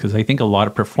relics, because I think a lot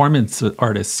of performance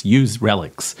artists use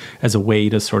relics as a way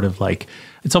to sort of like,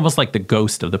 it's almost like the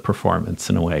ghost of the performance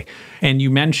in a way. And you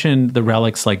mentioned the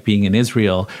relics like being in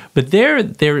Israel, but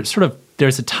they're sort of,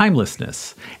 there's a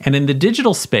timelessness. And in the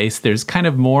digital space, there's kind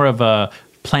of more of a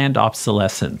planned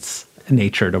obsolescence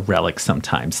nature to relics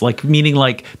sometimes, like meaning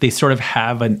like they sort of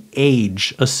have an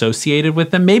age associated with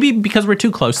them, maybe because we're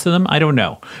too close to them, I don't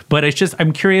know, but it's just,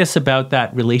 I'm curious about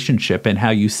that relationship and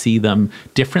how you see them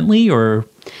differently. Or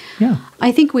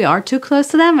I think we are too close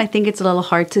to them. I think it's a little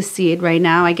hard to see it right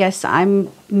now. I guess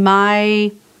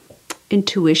my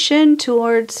intuition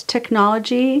towards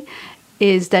technology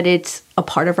is that it's a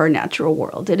part of our natural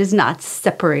world. It is not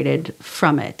separated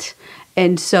from it.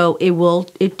 And so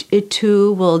it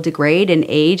too will degrade and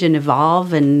age and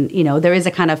evolve. And, there is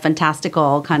a kind of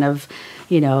fantastical kind of,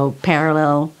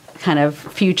 parallel kind of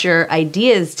future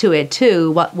ideas to it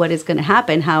too. What is going to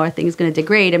happen? How are things going to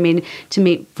degrade? I mean,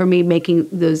 for me, making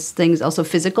those things also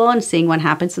physical and seeing what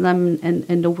happens to them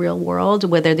in the real world,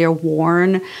 whether they're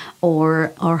worn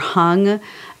or hung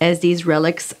as these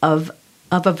relics of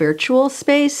a virtual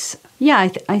space. Yeah,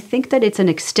 I think that it's an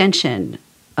extension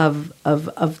of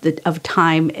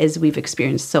time as we've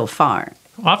experienced so far.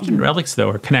 Often relics, though,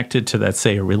 are connected to, let's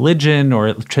say, a religion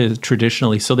or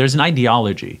traditionally. So there's an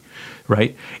ideology,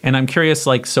 right? And I'm curious,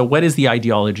 like, so what is the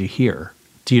ideology here?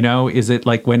 Do you know? Is it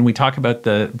like when we talk about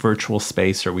the virtual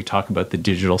space or we talk about the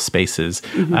digital spaces?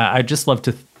 I'd just love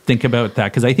to think about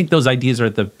that, because I think those ideas are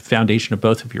at the foundation of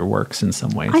both of your works in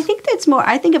some ways. I think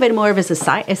I think of it more of a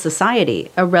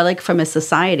society, a relic from a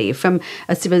society, from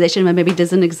a civilization that maybe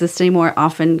doesn't exist anymore,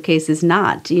 often cases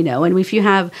not, and if you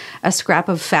have a scrap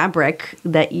of fabric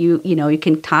that you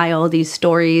can tie all these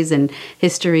stories and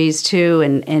histories to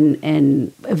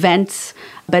and events,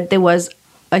 but there was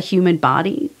a human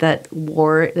body that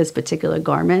wore this particular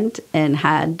garment and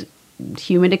had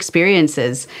human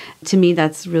experiences. To me,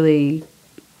 that's really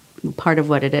part of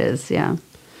what it is, yeah.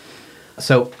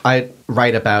 So I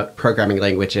write about programming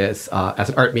languages as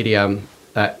an art medium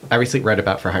that I recently wrote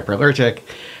about for Hyperallergic.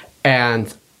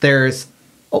 And there's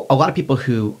a lot of people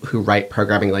who write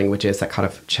programming languages that kind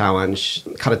of challenge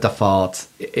kind of default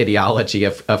ideology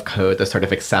of code, the sort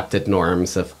of accepted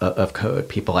norms of code.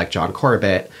 People like John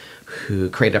Corbett, who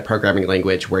created a programming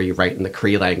language where you write in the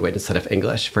Cree language instead of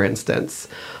English, for instance.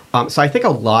 So I think a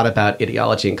lot about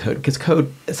ideology in code, because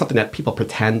code is something that people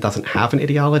pretend doesn't have an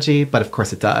ideology, but of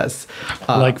course it does.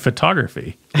 Like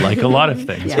photography, like a lot of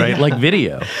things, right? Like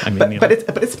video. I mean, but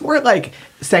it's more like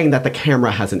saying that the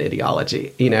camera has an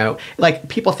ideology. Like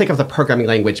people think of the programming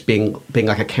language being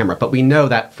like a camera, but we know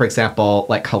that, for example,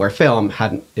 like color film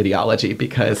had an ideology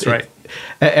because. That's right.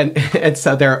 And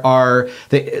so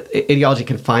the ideology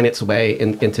can find its way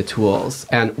into tools,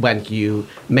 and when you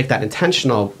make that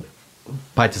intentional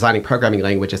by designing programming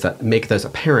languages that make those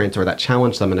apparent or that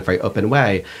challenge them in a very open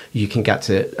way, you can get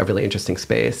to a really interesting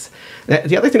space.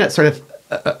 The other thing that sort of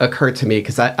occurred to me,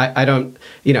 because I don't,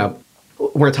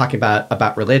 we're talking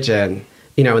about religion,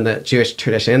 in the Jewish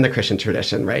tradition and the Christian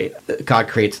tradition, right? God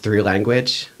creates through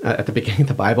language at the beginning of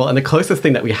the Bible. And the closest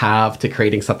thing that we have to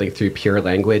creating something through pure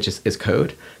language is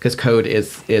code, because code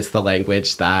is the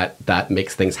language that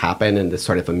makes things happen in this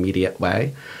sort of immediate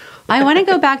way. I want to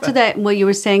go back to that, what you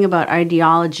were saying about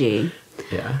ideology.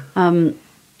 Yeah.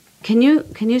 Can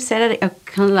you say that?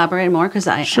 Can you elaborate more? Because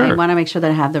I want to make sure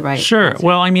that I have the right. Sure. answer.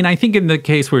 Well, I mean, I think in the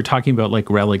case we're talking about like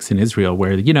relics in Israel,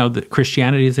 where the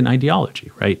Christianity is an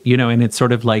ideology, right? And it's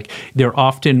sort of like they're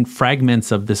often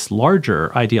fragments of this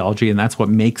larger ideology, and that's what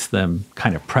makes them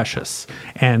kind of precious,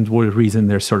 and what the reason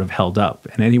they're sort of held up.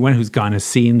 And anyone who's gone has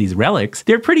seen these relics,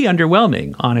 they're pretty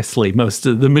underwhelming, honestly,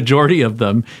 the majority of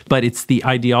them. But it's the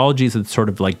ideologies that sort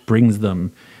of like brings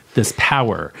them this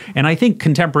power. And I think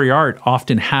contemporary art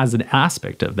often has an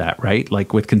aspect of that, right?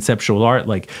 Like with conceptual art,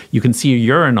 like you can see a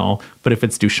urinal, but if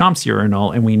it's Duchamp's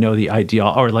urinal and we know the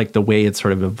ideal, or like the way it's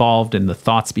sort of evolved and the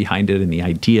thoughts behind it and the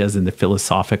ideas and the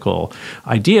philosophical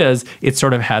ideas, it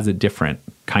sort of has a different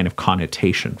kind of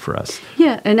connotation for us.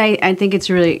 Yeah, and I think it's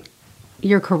really,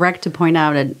 you're correct to point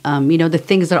out that, the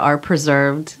things that are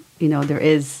preserved, there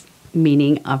is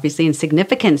meaning, obviously, and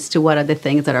significance to what are the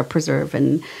things that are preserved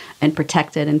and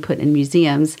protected and put in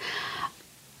museums.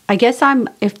 I guess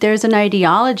if there's an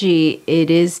ideology, it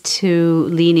is to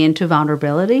lean into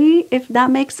vulnerability, if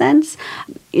that makes sense.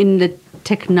 In the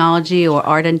technology or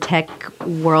art and tech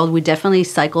world, we definitely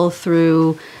cycle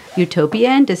through utopia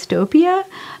and dystopia.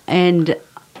 And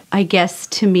I guess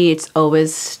to me, it's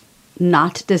always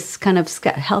not this kind of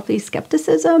healthy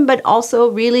skepticism, but also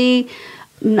really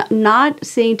not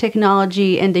seeing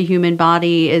technology and the human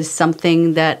body as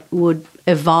something that would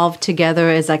evolve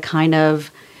together as a kind of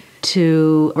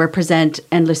to represent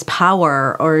endless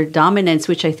power or dominance,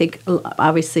 which I think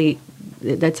obviously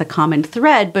that's a common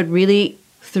thread, but really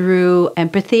through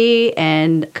empathy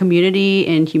and community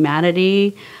and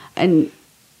humanity. And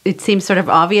it seems sort of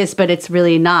obvious, but it's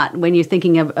really not when you're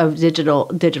thinking of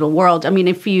digital world. I mean,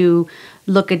 if you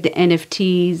look at the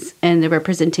NFTs and the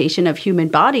representation of human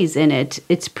bodies in it,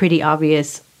 it's pretty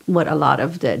obvious what a lot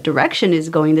of the direction is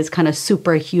going, this kind of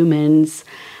superhumans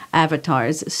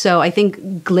avatars. So I think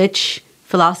glitch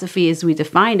philosophy, as we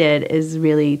defined it, is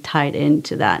really tied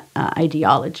into that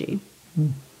ideology.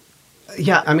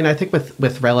 Yeah, I mean, I think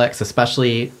with relics,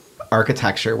 especially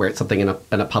architecture, where it's something in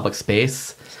a public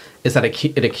space, is that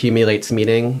it accumulates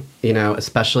meaning,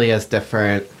 especially as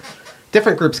different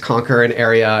groups conquer an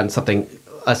area and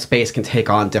a space can take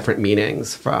on different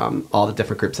meanings from all the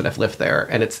different groups that have lived there.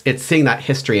 And it's seeing that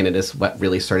history in it is what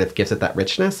really sort of gives it that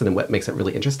richness and what makes it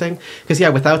really interesting. Because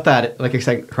without that, like you're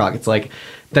saying, Krog, it's like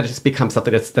that it just becomes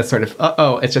something that's sort of,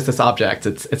 it's just this object.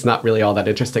 It's not really all that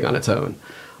interesting on its own.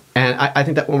 And I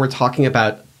think that when we're talking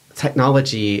about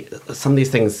technology, some of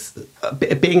these things,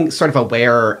 being sort of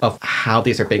aware of how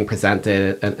these are being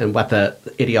presented and what the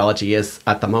ideology is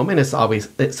at the moment is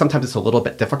sometimes it's a little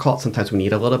bit difficult. Sometimes we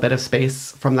need a little bit of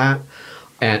space from that.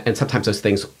 And sometimes those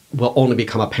things will only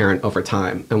become apparent over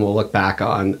time. And we'll look back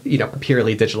on,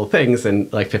 purely digital things in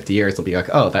like 50 years, we'll be like,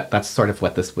 oh, that's sort of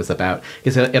what this was about.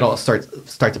 Because it'll start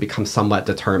to become somewhat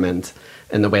determined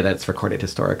in the way that it's recorded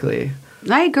historically.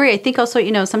 I agree. I think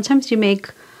also, sometimes you make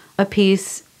a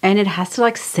piece and it has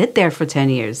to sit there for 10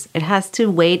 years. It has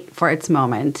to wait for its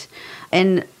moment.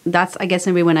 And that's, I guess,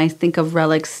 maybe when I think of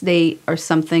relics, they are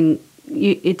something,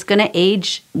 it's going to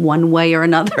age one way or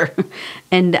another.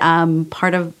 And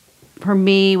part of, for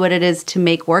me, what it is to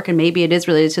make work, and maybe it is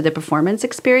related to the performance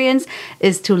experience,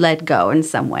 is to let go in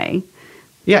some way.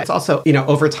 Yeah, it's also,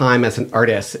 over time as an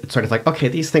artist, it's sort of like, okay,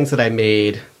 these things that I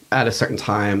made at a certain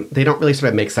time, they don't really sort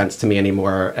of make sense to me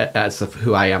anymore as of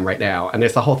who I am right now. And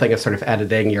there's the whole thing of sort of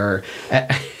editing your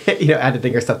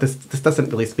stuff. This doesn't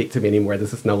really speak to me anymore.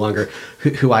 This is no longer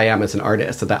who I am as an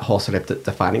artist. So that whole sort of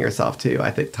defining yourself too,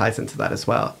 I think ties into that as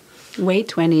well. Wait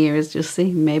 20 years, just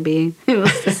see, maybe it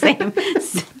was the same.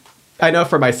 I know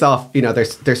for myself,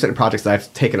 there's certain projects that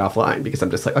I've taken offline because I'm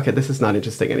just like, okay, this is not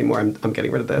interesting anymore. I'm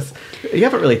getting rid of this. You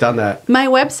haven't really done that. My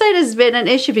website has been an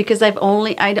issue because I'm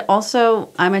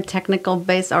a technical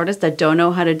based artist that don't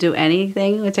know how to do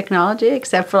anything with technology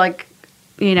except for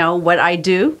what I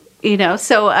do,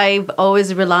 so I've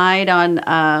always relied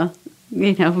on,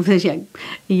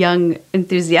 young,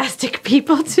 enthusiastic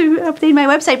people to update my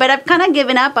website. But I've kind of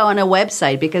given up on a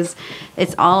website because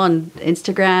it's all on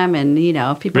Instagram and,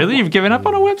 people... Really? You've given up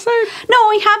on a website? No,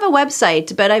 we have a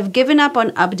website, but I've given up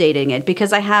on updating it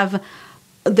because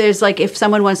there's if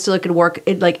someone wants to look at work,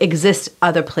 it exists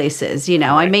other places, Right.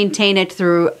 I maintain it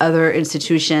through other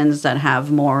institutions that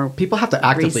have more people have to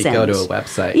actively go to a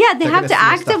website. Yeah, they have to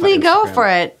actively go for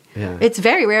it. Yeah. It's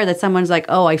very rare that someone's like,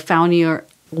 oh, I found your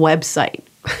website.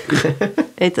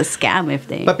 It's a scam if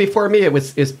they... But before me, it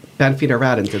was Ben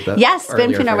Fina-Radin did the Yes,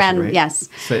 Ben Fina-Radin, right? yes.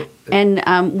 So, and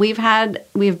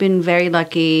we've been very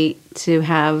lucky to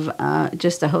have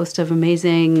just a host of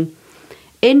amazing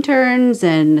interns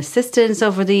and assistants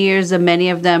over the years, and many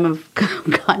of them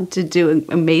have gone to do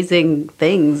amazing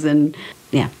things. And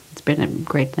yeah, it's been a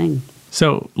great thing.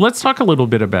 So let's talk a little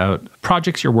bit about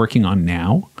projects you're working on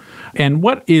now. And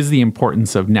what is the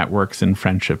importance of networks and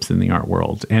friendships in the art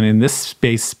world, and in this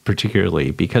space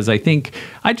particularly? Because I think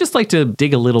I'd just like to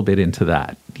dig a little bit into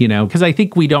that, because I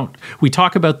think we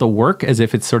talk about the work as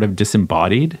if it's sort of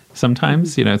disembodied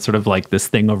sometimes, it's sort of like this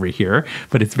thing over here,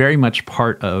 but it's very much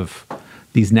part of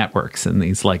these networks and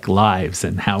these like lives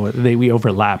and how we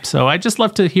overlap. So I'd just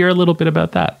love to hear a little bit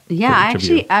about that. Yeah,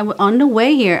 on the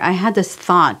way here, I had this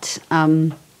thought.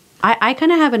 I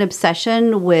kind of have an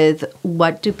obsession with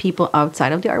what do people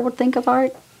outside of the art world think of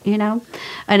art, and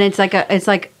it's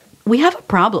like we have a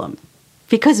problem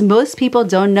because most people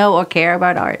don't know or care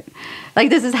about art.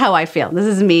 Like, this is how I feel. This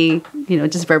is me,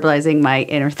 just verbalizing my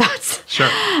inner thoughts. Sure.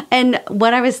 And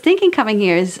what I was thinking coming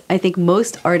here is I think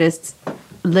most artists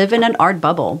live in an art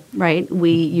bubble, right?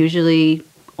 We usually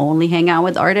only hang out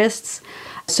with artists,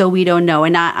 so we don't know.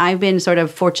 And I've been sort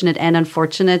of fortunate and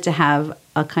unfortunate to have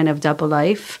a kind of double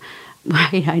life.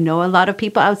 Right? I know a lot of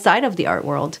people outside of the art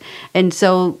world. And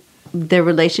so the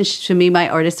relationship to me, my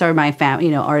artists are my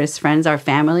family, artist friends are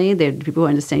family. They're the people who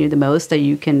understand you the most, that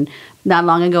you can, not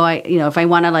long ago, if I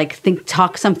want to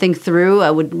talk something through, I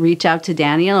would reach out to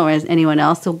Daniel or anyone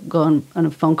else to go on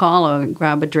a phone call or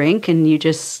grab a drink, and you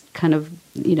just kind of,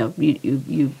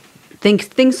 you think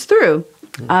things through.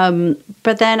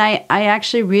 But then I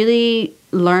actually really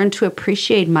learned to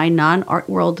appreciate my non-art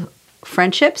world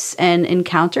friendships and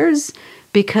encounters,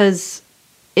 because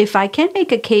if I can't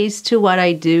make a case to what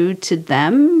I do to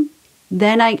them,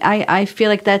 then I feel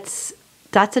like that's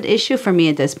an issue for me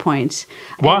at this point.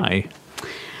 Why?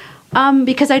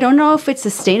 Because I don't know if it's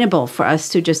sustainable for us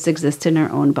to just exist in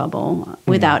our own bubble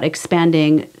without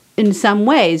expanding in some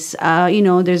ways.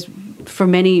 There's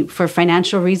for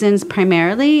financial reasons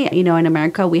primarily, in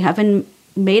America, we haven't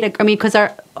made because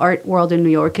our art world in New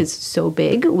York is so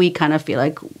big, we kind of feel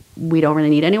like we don't really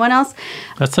need anyone else.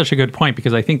 That's such a good point,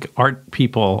 because I think art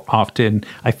people often,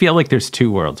 I feel like there's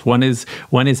two worlds. One is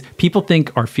people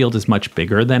think our field is much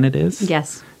bigger than it is.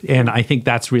 Yes. And I think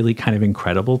that's really kind of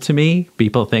incredible to me.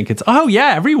 People think it's, oh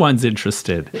yeah, everyone's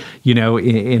interested,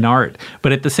 in art.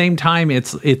 But at the same time,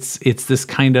 it's this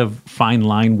kind of fine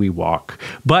line we walk.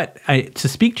 But to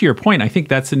speak to your point, I think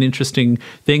that's an interesting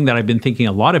thing that I've been thinking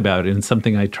a lot about, and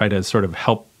something I try to sort of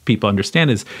help people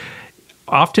understand is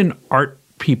often art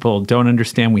people don't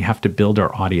understand we have to build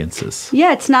our audiences.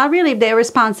 Yeah, it's not really their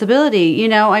responsibility,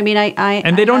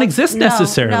 and they don't exist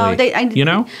necessarily. No,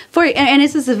 and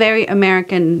this is a very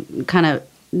American kind of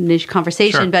niche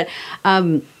conversation, Sure. but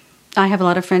I have a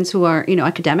lot of friends who are,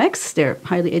 academics. They're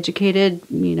highly educated,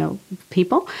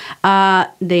 people.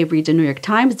 They read the New York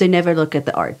Times. They never look at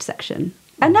the art section.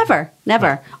 And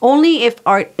never. Only if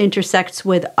art intersects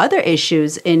with other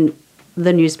issues in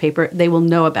the newspaper, they will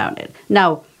know about it.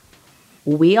 Now,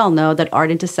 we all know that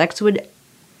art intersects with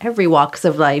every walks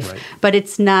of life, right. But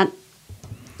it's not.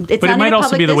 But it might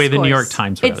also be the way the New York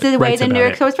Times writes. It's the way the New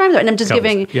York Times writes it. And I'm just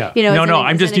giving,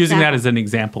 I'm just using that as an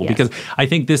example, because I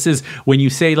think this is, when you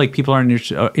say like people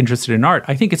aren't interested in art,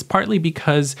 I think it's partly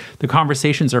because the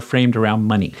conversations are framed around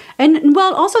money. And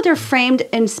also they're framed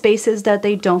in spaces that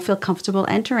they don't feel comfortable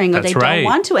entering, or don't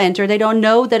want to enter. They don't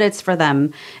know that it's for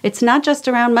them. It's not just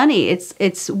around money. It's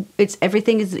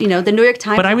everything is, the New York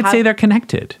Times. But I would say they're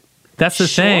connected. That's the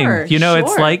thing.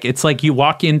 It's like you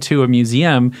walk into a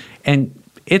museum and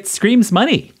it screams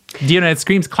money. It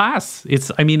screams class.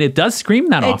 It does scream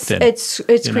that often. It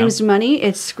screams money.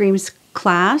 It screams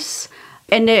class.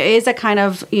 And there is a kind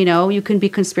of, you can be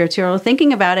conspiratorial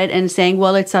thinking about it and saying,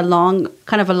 well, it's a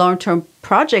long-term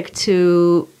project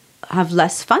to have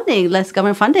less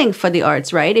government funding for the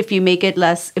arts, right? If you make it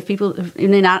less, if people,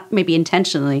 not maybe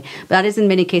intentionally, but that is in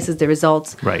many cases the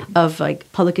result of like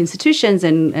public institutions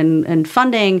and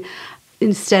funding,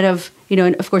 instead of,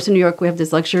 and of course in New York we have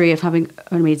this luxury of having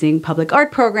an amazing public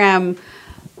art program,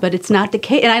 but it's not the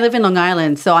case. And I live in Long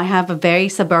Island, so I have a very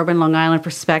suburban Long Island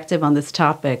perspective on this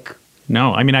topic.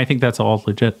 No, I think that's all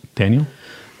legit. Daniel?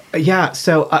 Yeah,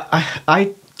 so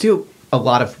I do a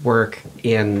lot of work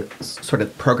in sort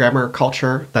of programmer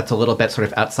culture that's a little bit sort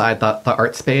of outside the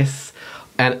art space.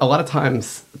 And a lot of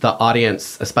times the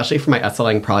audience, especially for my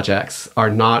SLing projects,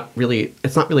 it's not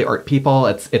really art people,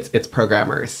 it's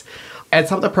programmers. And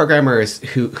some of the programmers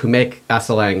who make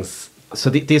SLings, so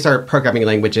these are programming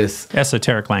languages.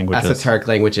 Esoteric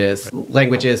languages. Right.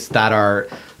 Languages that are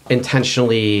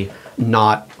intentionally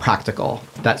not practical,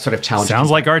 that sort of challenge. Sounds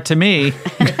like art to me.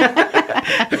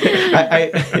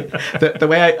 The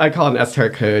way I call them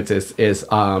esoteric codes is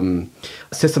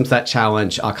systems that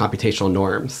challenge computational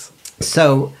norms.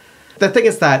 So the thing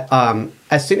is that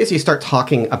as soon as you start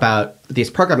talking about these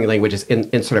programming languages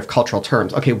in sort of cultural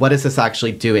terms, okay, what is this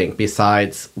actually doing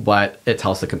besides what it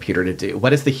tells the computer to do?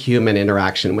 What is the human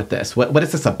interaction with this? What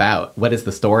is this about? What is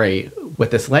the story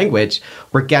with this language?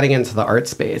 We're getting into the art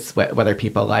space, whether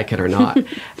people like it or not.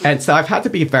 And so I've had to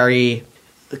be very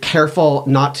careful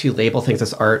not to label things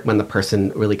as art when the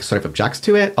person really sort of objects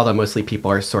to it, although mostly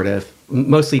people are sort of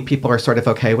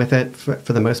okay with it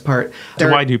for the most part.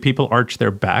 So why do people arch their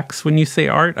backs when you say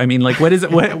art? I mean, like, what is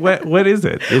it? What is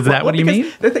it? Is that what you mean?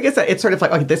 The thing is that it's sort of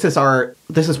like, okay, this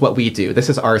is what we do. This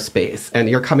is our space. And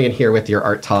you're coming in here with your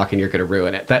art talk and you're going to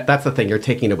ruin it. That's the thing you're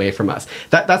taking away from us.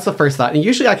 That's the first thought. And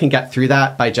usually I can get through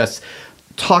that by just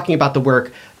talking about the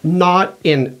work, not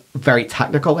in very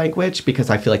technical language, because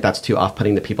I feel like that's too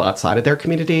off-putting to people outside of their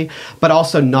community, but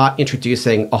also not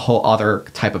introducing a whole other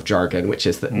type of jargon, which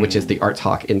is the art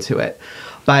talk into it.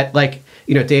 But like,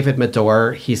 David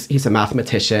Mador, he's a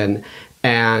mathematician,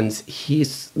 and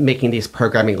he's making these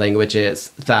programming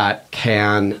languages that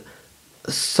can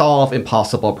solve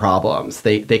impossible problems.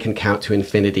 They can count to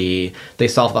infinity. They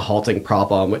solve the halting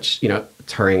problem, which,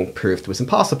 Turing proved was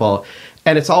impossible.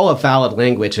 And it's all a valid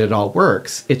language and it all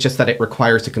works. It's just that it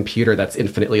requires a computer that's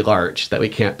infinitely large that we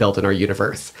can't build in our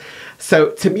universe.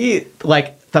 So to me,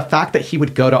 like, the fact that he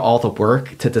would go to all the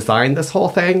work to design this whole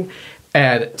thing,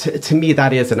 and to me,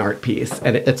 that is an art piece.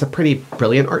 And it's a pretty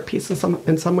brilliant art piece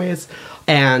in some ways.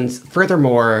 And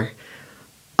furthermore,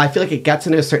 I feel like it gets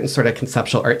into a certain sort of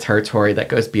conceptual art territory that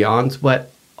goes beyond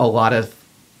what a lot of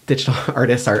digital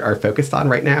artists are focused on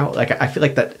right now. Like, I feel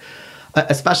like that,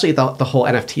 especially the whole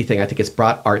NFT thing, I think has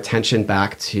brought our attention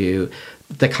back to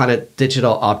the kind of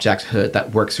digital objecthood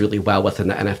that works really well within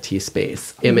the NFT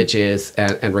space. Images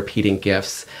and repeating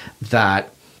GIFs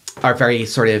that are very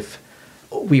sort of,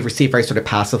 we receive very sort of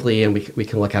passively, and we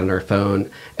can look at it on our phone,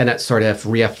 and that sort of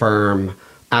reaffirm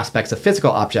aspects of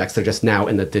physical objects. They're just now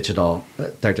in the digital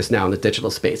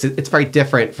space. It's very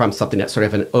different from something that's sort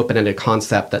of an open-ended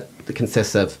concept that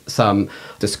consists of some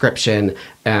description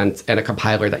and a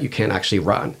compiler that you can't actually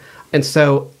run. And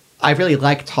so I really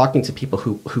like talking to people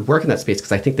who work in that space,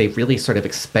 because I think they really sort of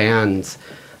expand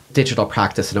digital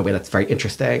practice in a way that's very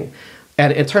interesting.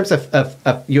 And in terms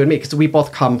of you and me, because we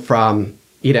both come from,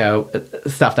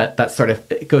 stuff that sort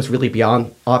of goes really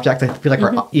beyond objects. I feel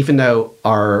like even though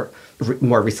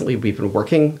more recently we've been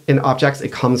working in objects,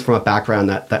 it comes from a background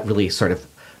that really sort of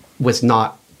was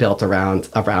not built around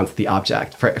the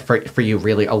object. For you,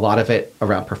 really, a lot of it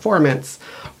around performance,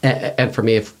 and for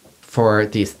me, for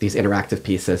these interactive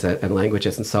pieces and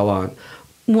languages and so on.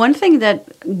 One thing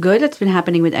that's been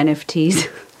happening with NFTs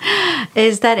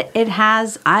is that it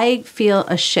has, I feel,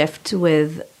 a shift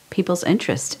with people's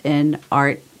interest in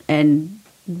art, and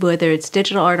whether it's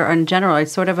digital art or in general,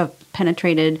 it's sort of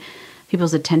penetrated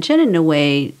people's attention in a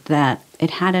way that it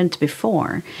hadn't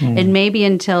before. And maybe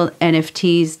until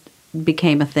NFTs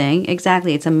became a thing.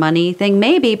 Exactly. It's a money thing,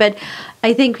 maybe. But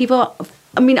I think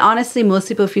honestly, most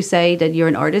people, if you say that you're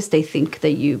an artist, they think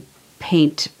that you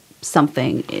paint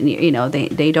something,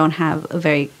 and they don't have a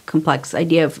very complex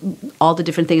idea of all the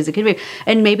different things it could be.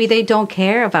 And maybe they don't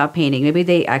care about painting. Maybe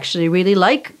they actually really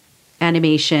like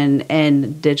animation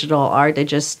and digital art. They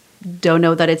just don't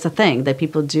know that it's a thing that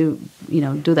people do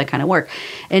that kind of work.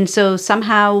 And so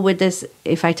somehow with this,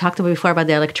 if I talked before about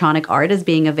the electronic art as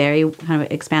being a very kind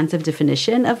of expansive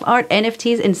definition of art,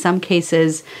 NFTs in some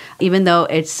cases, even though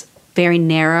it's very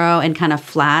narrow and kind of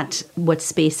flat what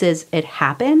spaces it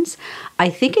happens,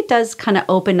 I think it does kind of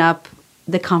open up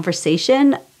the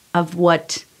conversation of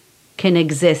what can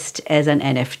exist as an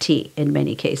NFT in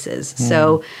many cases.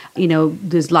 So,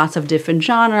 there's lots of different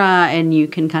genre, and you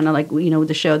can kind of like,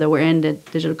 the show that we're in, the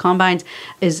Digital Combines,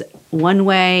 is one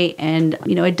way. And,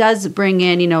 it does bring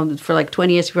in, for like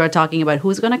 20 years, people are talking about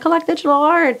who's going to collect digital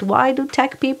art. Why do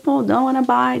tech people don't want to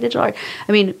buy digital art?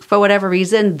 I mean, for whatever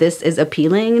reason, this is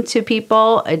appealing to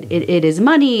people. It is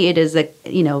money. It is,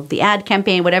 the ad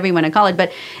campaign, whatever you want to call it.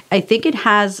 But I think it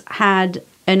has had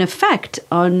an effect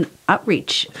on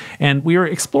outreach. And we were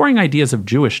exploring ideas of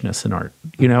Jewishness in art,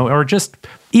 or just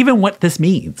even what this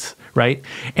means, right?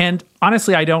 And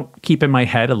honestly, I don't keep in my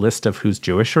head a list of who's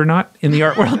Jewish or not in the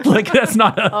art world. Like, that's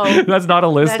not a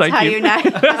list that's I how keep. You're not,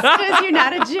 because you're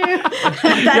not a Jew.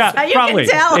 That's how you probably.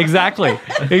 can tell.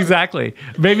 Exactly.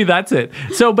 Maybe that's it.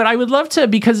 So, but I would love to,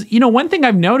 because, one thing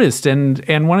I've noticed, and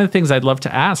one of the things I'd love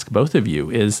to ask both of you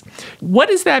is, what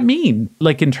does that mean?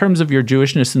 Like, in terms of your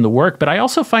Jewishness in the work, but I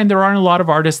also find there aren't a lot of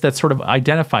artists that sort of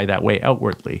identify that way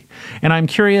outwardly. And I'm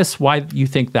curious why you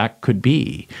think that could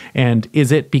be. be? And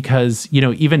is it because,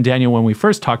 even Daniel, when we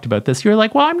first talked about this, you're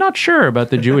like, well, I'm not sure about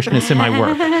the Jewishness in my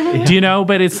work. Yeah. Do you know?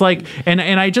 But it's like, and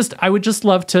I would just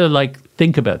love to like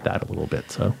think about that a little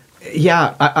bit. So.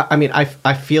 Yeah, I mean,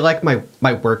 I feel like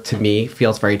my work to me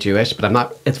feels very Jewish,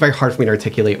 but it's very hard for me to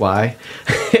articulate why.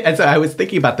 And so I was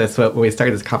thinking about this when we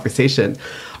started this conversation.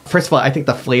 First of all, I think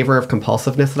the flavor of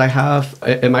compulsiveness that I have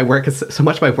in my work is so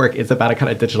much of my work is about a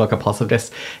kind of digital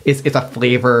compulsiveness. It's a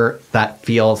flavor that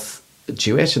feels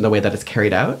Jewish in the way that it's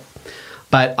carried out.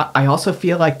 But I also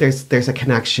feel like there's a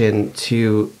connection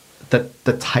to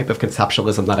the type of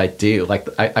conceptualism that I do. Like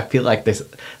I feel like there's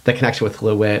the connection with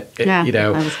LeWitt. Yeah, I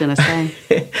was going to say.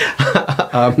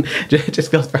 It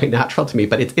just feels very natural to me.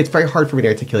 But it's very hard for me to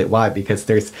articulate why, because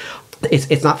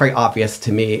it's not very obvious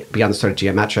to me beyond the sort of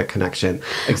geometric connection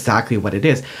exactly what it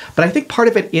is. But I think part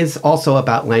of it is also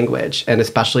about language, and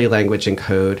especially language and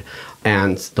code,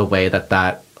 and the way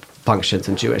that functions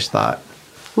in Jewish thought.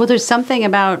 Well, there's something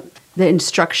about the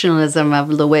instructionalism of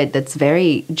LeWitt that's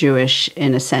very Jewish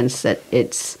in a sense that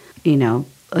it's,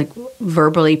 like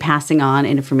verbally passing on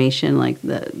information, like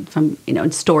from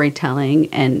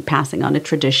storytelling and passing on a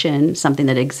tradition, something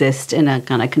that exists in a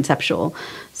kind of conceptual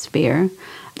sphere.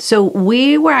 So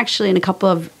we were actually in a couple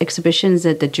of exhibitions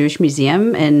at the Jewish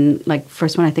Museum, and like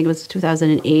first one I think it was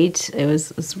 2008. It was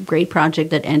this great project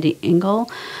that Andy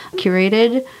Engel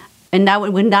curated, and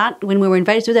when we were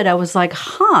invited to that, I was like,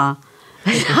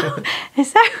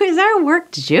 Is our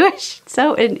work Jewish?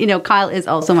 So, Kyle is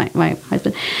also my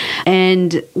husband.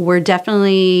 And we're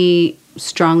definitely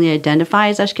strongly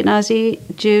identified as Ashkenazi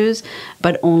Jews,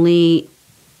 but only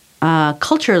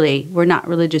culturally, we're not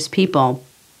religious people.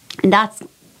 And that's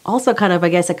also kind of, I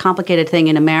guess, a complicated thing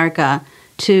in America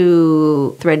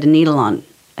to thread the needle on,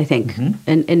 I think. Mm-hmm.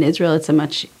 In Israel, it's a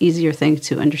much easier thing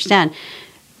to understand.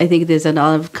 I think there's a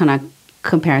lot of kind of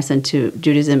comparison to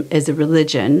Judaism as a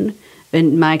religion.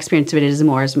 And my experience of it is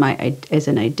more as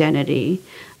an identity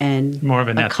and more of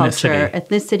an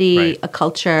ethnicity, right. A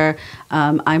culture.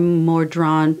 I'm more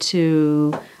drawn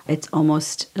to, it's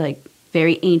almost like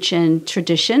very ancient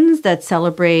traditions that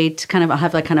celebrate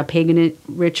have like kind of pagan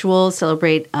rituals,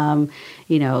 celebrate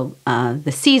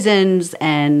the seasons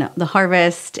and the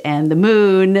harvest and the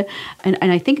moon, and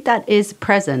I think that is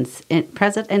present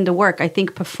in the work. I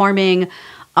think performing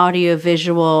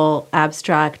audiovisual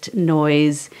abstract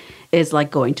noise is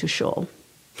like going to shul.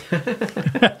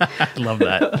 I love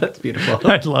that. That's beautiful.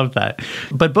 I love that.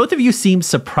 But both of you seemed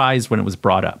surprised when it was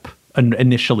brought up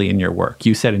initially in your work.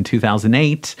 You said in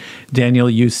 2008, Daniel,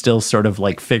 you still sort of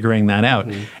like figuring that out.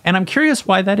 Mm-hmm. And I'm curious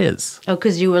why that is. Oh,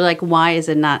 because you were like, why is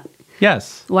it not?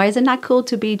 Yes. Why is it not cool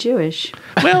to be Jewish?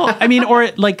 Well, I mean, or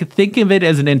like think of it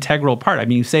as an integral part. I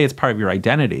mean, you say it's part of your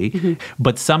identity, mm-hmm.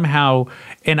 but somehow,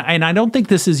 and I don't think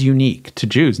this is unique to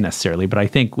Jews necessarily, but I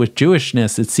think with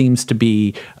Jewishness, it seems to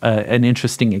be an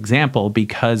interesting example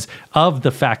because of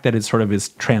the fact that it sort of is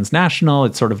transnational.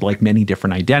 It's sort of like many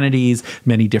different identities,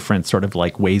 many different sort of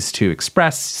like ways to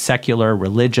express secular,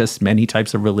 religious, many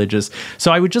types of religious.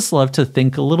 So I would just love to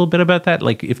think a little bit about that,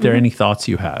 like if there are any thoughts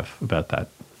you have about that.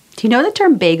 Do you know the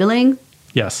term bageling?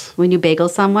 Yes. When you bagel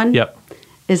someone? Yep.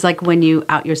 Is like when you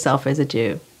out yourself as a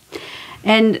Jew.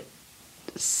 And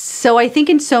so I think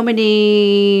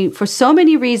for so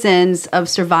many reasons of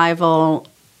survival,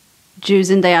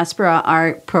 Jews in diaspora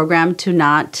are programmed to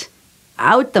not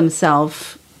out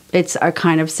themselves. It's our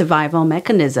kind of survival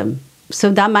mechanism.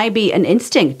 So that might be an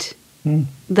instinct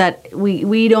that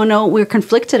we don't know. We're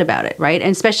conflicted about it, right? And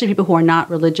especially people who are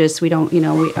not religious. We don't,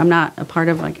 I'm not a part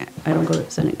of I don't go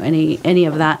to any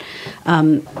of that.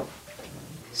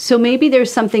 So maybe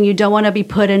there's something you don't want to be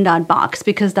put in that box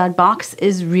because that box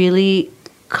is really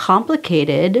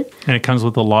complicated. And it comes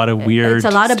with a lot of weird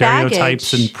stereotypes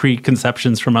baggage and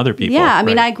preconceptions from other people. Yeah, I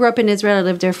mean, I grew up in Israel. I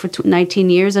lived there for 19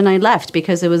 years, and I left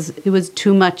because it was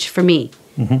too much for me.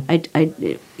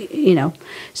 Mm-hmm.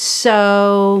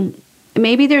 So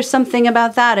maybe there's something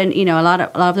about that, and a lot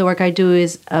of the work I do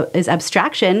is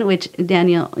abstraction, which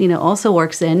Daniel also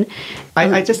works in.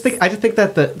 I just think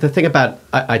that the thing about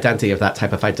identity, of that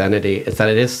type of identity, is that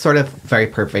it is sort of very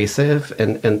pervasive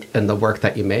in the work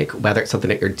that you make, whether it's something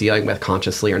that you're dealing with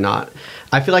consciously or not.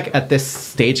 I feel like at this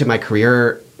stage in my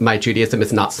career, my Judaism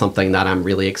is not something that I'm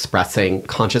really expressing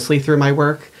consciously through my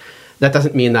work. That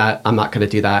doesn't mean that I'm not going to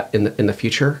do that in the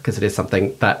future, because it is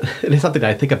something that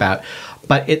I think about.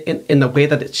 But in the way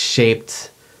that it's shaped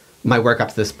my work up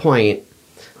to this point,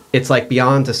 it's like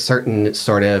beyond a certain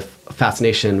sort of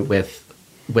fascination with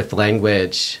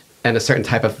language and a certain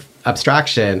type of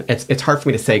abstraction. It's hard for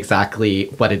me to say exactly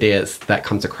what it is that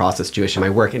comes across as Jewish in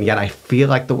my work, and yet I feel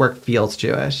like the work feels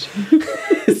Jewish.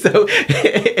 So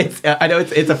I know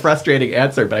it's a frustrating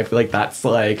answer, but I feel like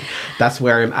that's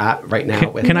where I'm at right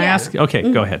now. Can I ask? Okay,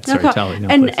 go ahead. Sorry, Tali. No,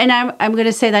 and please. I'm going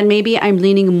to say that maybe I'm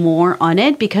leaning more on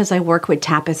it because I work with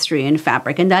tapestry and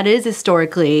fabric, and that is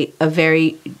historically a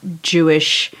very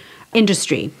Jewish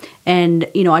industry. And,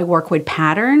 I work with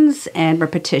patterns and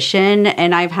repetition,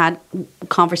 and I've had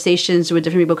conversations with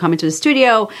different people coming to the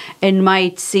studio and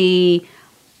might see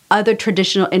other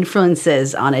traditional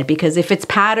influences on it, because if it's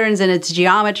patterns and it's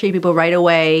geometry, people right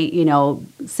away,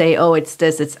 say, oh, it's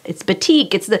this, it's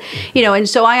batik, it's the, and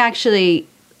so I actually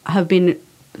have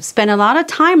spent a lot of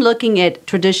time looking at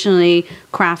traditionally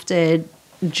crafted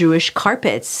Jewish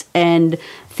carpets and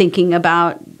thinking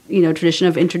about, tradition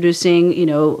of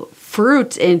introducing,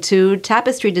 fruit into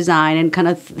tapestry design and kind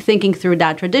of thinking through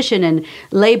that tradition and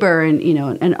labor and,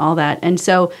 and all that. And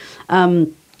so,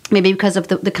 maybe because of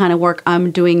the kind of work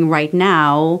I'm doing right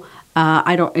now,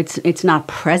 it's not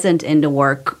present in the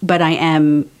work, but I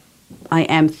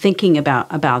am thinking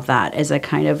about that as a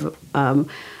kind of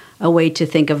a way to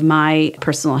think of my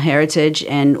personal heritage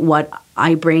and what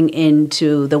I bring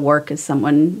into the work as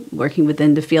someone working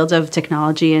within the field of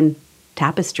technology and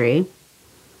tapestry.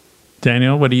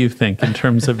 Daniel, what do you think in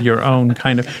terms of your own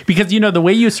kind of, because the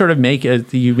way you sort of make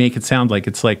it sound like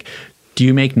it's like, do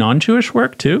you make non-Jewish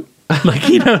work too? Like,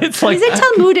 it's like... He's a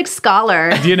Talmudic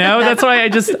scholar. That's why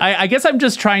I guess I'm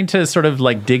just trying to sort of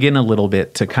like dig in a little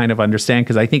bit to kind of understand,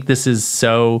 because I think this is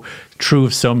so true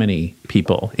of so many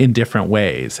people in different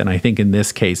ways. And I think in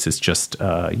this case, it's just,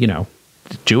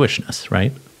 Jewishness,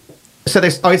 right? So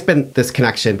there's always been this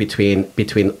connection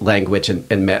between language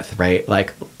and myth, right?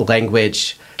 Like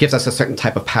language gives us a certain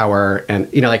type of power.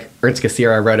 And, like Ernst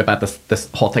Cassirer wrote about this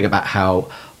whole thing about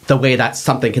how the way that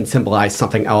something can symbolize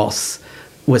something else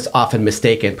was often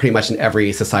mistaken pretty much in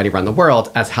every society around the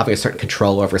world as having a certain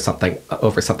control over something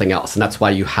else. And that's why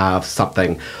you have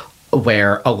something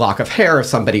where a lock of hair of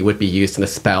somebody would be used in a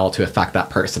spell to affect that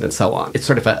person and so on. It's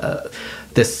sort of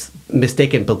this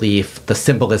mistaken belief, the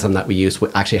symbolism that we use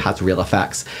actually has real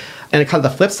effects. And kind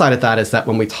of the flip side of that is that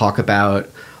when we talk about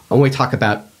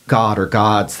God or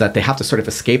gods, that they have to sort of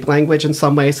escape language in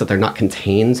some way, so they're not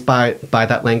contained by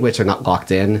that language, they're not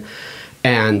locked in.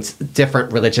 And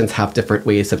different religions have different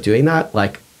ways of doing that.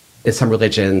 Like in some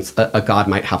religions, a god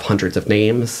might have hundreds of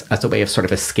names as a way of sort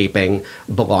of escaping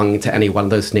belonging to any one of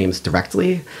those names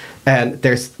directly. And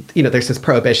there's this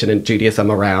prohibition in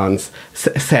Judaism around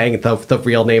saying the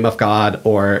real name of God,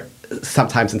 or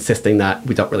sometimes insisting that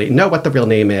we don't really know what the real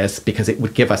name is because it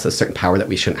would give us a certain power that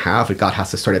we shouldn't have. And God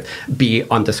has to sort of be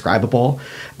undescribable.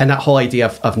 And that whole idea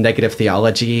of negative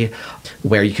theology,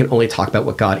 where you can only talk about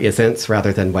what God isn't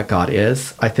rather than what God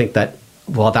is, I think that,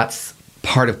 well, that's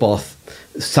part of both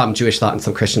some Jewish thought and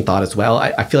some Christian thought as well.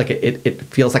 I feel like it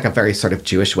feels like a very sort of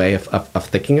Jewish way of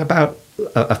thinking about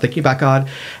God.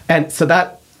 And so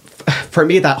that, for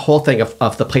me, that whole thing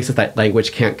of the places that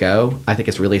language can't go, I think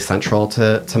is really central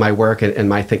to my work and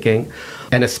my thinking.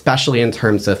 And especially in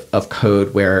terms of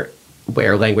code where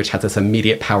language has this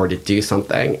immediate power to do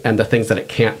something, and the things that it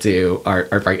can't do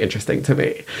are very interesting to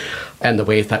me. And the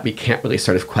ways that we can't really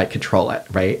sort of quite control it,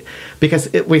 right? Because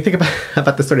we think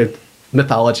about the sort of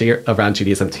mythology around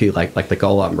Judaism too, like the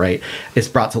golem, right, is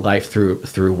brought to life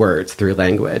through words, through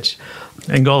language.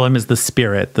 And golem is the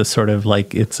spirit, the sort of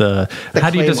like, it's a, how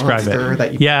do you describe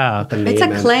it? Yeah. It's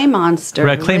a clay monster.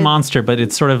 A clay monster, but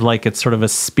it's sort of a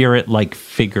spirit-like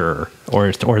figure,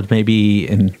 or maybe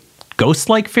in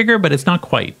ghost-like figure, but it's not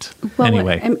quite. Well,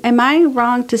 anyway. Am I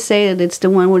wrong to say that it's the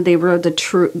one where they wrote the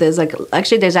truth? There's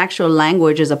actual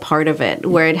language as a part of it,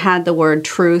 where it had the word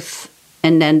truth,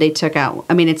 and then they took out.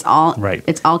 I mean, it's all right.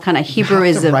 It's all kind of Hebrewism.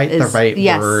 You have to write the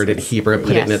right word in Hebrew,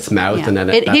 put it in its mouth, and then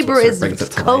Hebrew what is brings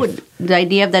it to code. life. The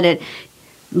idea of that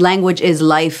language is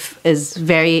life is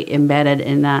very embedded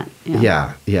in that.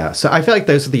 Yeah. So I feel like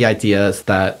those are the ideas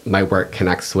that my work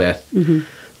connects with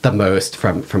the most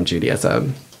from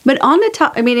Judaism. But on the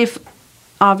top, I mean, if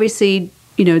obviously,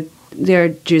 there are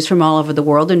Jews from all over the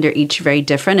world, and they're each very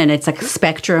different, and it's like a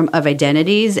spectrum of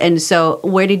identities. And so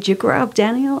where did you grow up,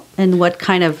 Daniel? And what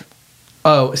kind of...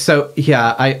 Oh, so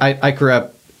yeah, I grew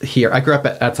up here. I grew up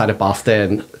outside of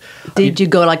Boston. Did you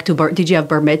go did you have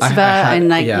bar mitzvah?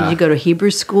 Did you go to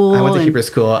Hebrew school? I went to Hebrew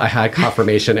school. I had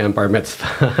confirmation and bar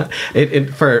mitzvah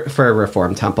for a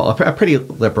Reform temple, a pretty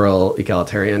liberal,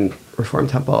 egalitarian Reform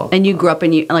temple. And you grew up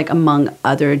among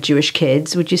other Jewish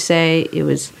kids, would you say? It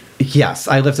was... Yes,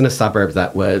 I lived in a suburb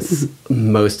that was,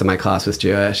 most of my class was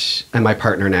Jewish, and my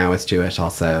partner now is Jewish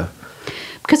also.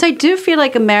 Because I do feel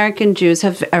like American Jews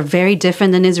are very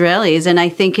different than Israelis, and I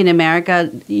think in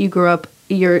America, you grew up,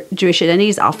 your Jewish identity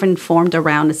is often formed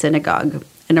around a synagogue.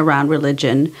 and around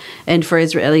religion. And for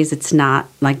Israelis, it's not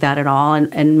like that at all.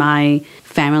 And my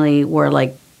family were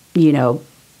like,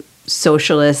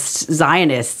 socialist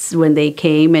Zionists when they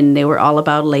came, and they were all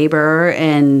about labor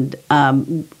and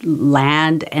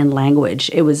land and language.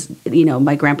 It was,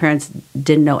 my grandparents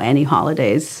didn't know any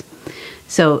holidays.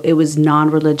 So it was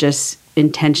non-religious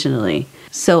intentionally.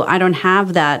 So I don't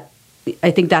have that.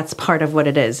 I think that's part of what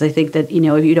it is. I think that,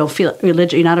 if you don't feel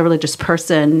religious, you're not a religious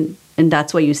person, and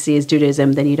that's what you see as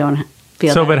Judaism, then you don't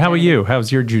feel So, that but how are identity. you?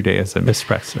 How's your Judaism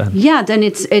expressed then? Yeah, then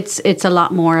it's a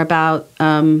lot more about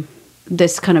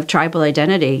this kind of tribal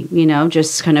identity,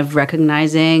 just kind of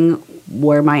recognizing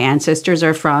where my ancestors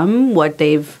are from, where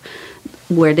they've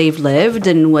lived,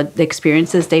 and what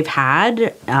experiences they've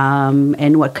had,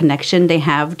 and what connection they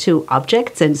have to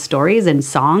objects and stories and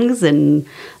songs and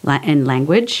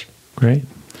language. Great.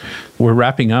 We're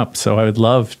wrapping up, so I would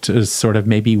love to sort of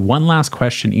maybe one last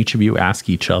question each of you ask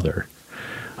each other.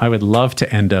 I would love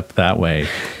to end up that way,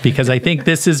 because I think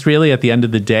this is really at the end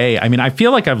of the day. I mean, I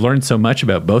feel like I've learned so much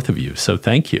about both of you, so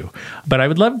thank you. But I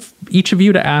would love each of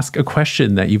you to ask a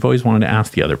question that you've always wanted to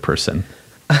ask the other person.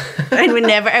 And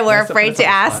we're afraid to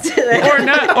ask. Or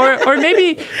not, or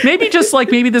maybe just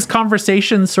like maybe this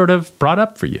conversation sort of brought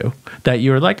up for you that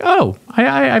you were like, oh,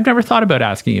 I've never thought about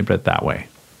asking it that way.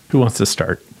 Who wants to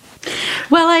start?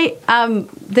 Well,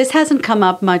 this hasn't come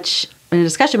up much in a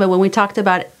discussion, but when we talked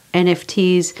about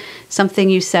NFTs, something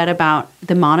you said about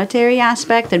the monetary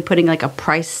aspect and putting like a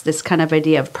price, this kind of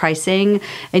idea of pricing,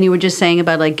 and you were just saying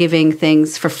about like giving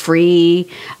things for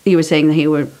free. You were saying that you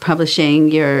were publishing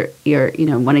your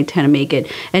wanting to kind of make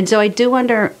it. And so I do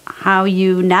wonder how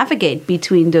you navigate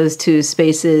between those two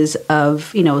spaces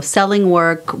of, selling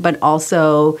work, but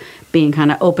also being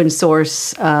kind of open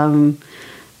source,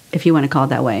 if you want to call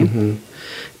it that way.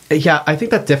 Mm-hmm. Yeah, I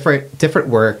think that different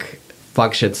work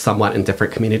functions somewhat in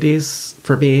different communities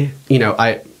for me.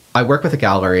 I work with a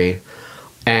gallery,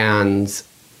 and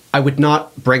I would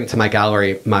not bring to my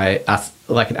gallery an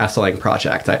Esseling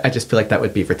project. I just feel like that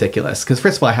would be ridiculous, because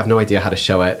first of all, I have no idea how to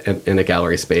show it in a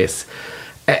gallery space,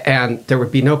 and there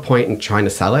would be no point in trying to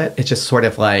sell it. It's just sort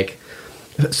of like,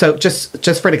 so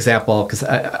just for an example, because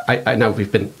I know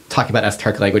we've been talking about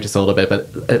esoteric languages a little bit, but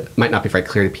it might not be very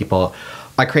clear to people.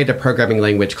 I created a programming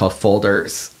language called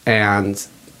Folders, and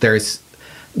there's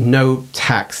no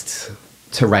text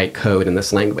to write code in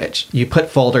this language. You put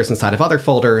folders inside of other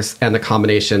folders, and the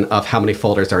combination of how many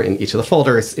folders are in each of the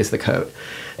folders is the code.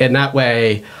 In that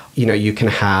way, you can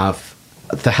have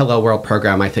the Hello World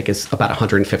program, I think, is about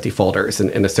 150 folders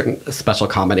in a certain special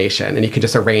combination. And you can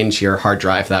just arrange your hard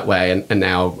drive that way. And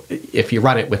now if you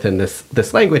run it within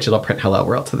this language, it'll print Hello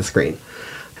World to the screen.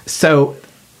 So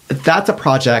that's a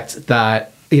project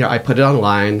that, I put it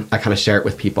online. I kind of share it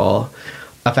with people.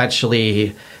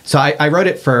 Eventually, so I wrote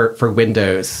it for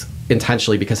Windows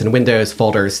intentionally, because in Windows,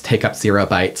 folders take up 0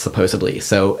 bytes, supposedly.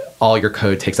 So all your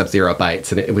code takes up 0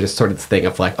 bytes. And it was just sort of this thing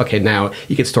of like, okay, now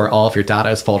you can store all of your data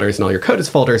as folders and all your code as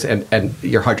folders, and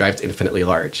your hard drive is infinitely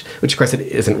large, which of course it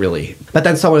isn't really. But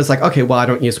then someone was like, okay, well, I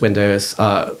don't use Windows.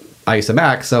 I use a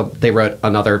Mac. So they wrote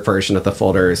another version of the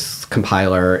folders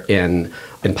compiler in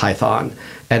Python.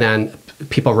 And then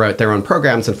people wrote their own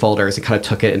programs and folders and kind of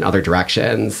took it in other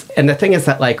directions. And the thing is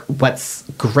that, like, what's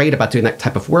great about doing that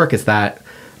type of work is that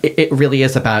it really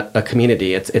is about a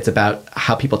community. It's about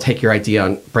how people take your idea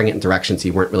and bring it in directions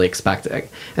you weren't really expecting.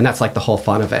 And that's like the whole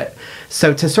fun of it.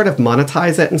 So to sort of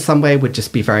monetize it in some way would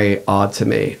just be very odd to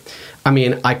me. I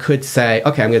mean, I could say,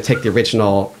 okay, I'm going to take the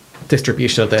original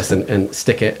distribution of this and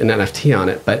stick an NFT on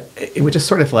it, but it would just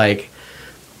sort of like,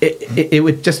 it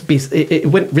would just be,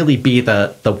 it wouldn't really be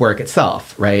the work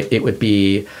itself, right? It would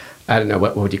be, I don't know,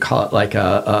 what would you call it? Like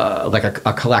a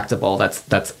collectible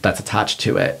that's attached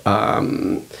to it,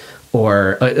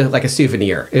 or like a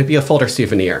souvenir. It'd be a folder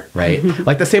souvenir, right?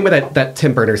 Like the same way that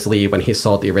Tim Berners-Lee, when he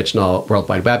sold the original World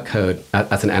Wide Web code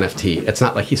as an NFT, it's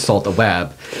not like he sold the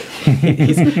web.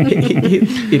 He,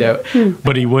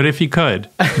 But he would if he could.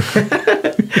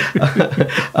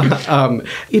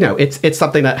 It's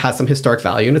something that has some historic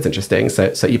value and it's interesting,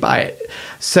 so you buy it.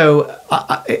 So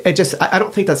I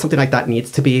don't think that something like that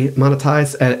needs to be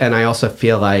monetized, and I also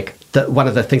feel like one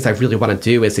of the things I really want to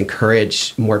do is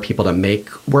encourage more people to make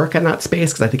work in that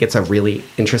space, because I think it's a really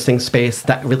interesting space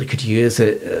that really could use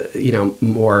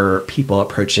more people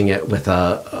approaching it with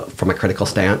from a critical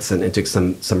stance and doing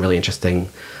some really interesting,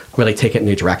 really take it in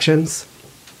new directions.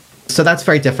 So that's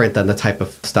very different than the type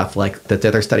of stuff like the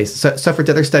Dither studies. So for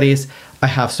Dither studies, I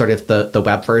have sort of the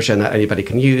web version that anybody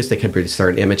can use. They can produce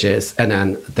certain images. And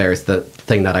then there's the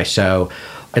thing that I show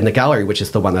in the gallery, which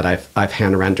is the one that I've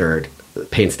hand rendered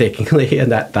painstakingly,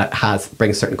 and that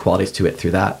brings certain qualities to it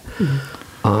through that.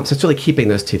 So it's really keeping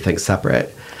those two things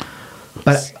separate.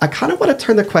 But I kind of want to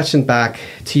turn the question back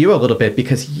to you a little bit,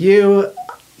 because you're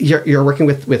working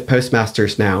with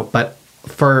Postmasters now, but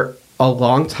for a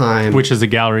long time. Which is a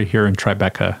gallery here in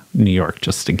Tribeca, New York,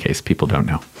 just in case people don't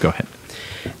know. Go ahead.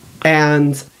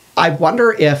 And I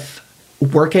wonder if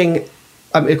working,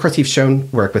 of course, you've shown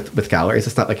work with galleries.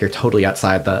 It's not like you're totally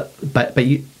outside but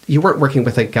you weren't working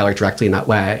with a gallery directly in that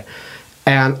way.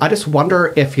 And I just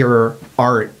wonder if your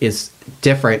art is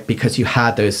different because you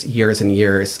had those years and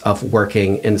years of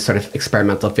working in sort of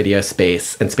experimental video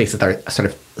space and spaces that are sort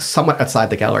of somewhat outside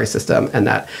the gallery system, and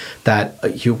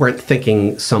that you weren't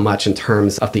thinking so much in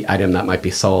terms of the item that might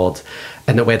be sold,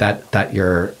 and the way that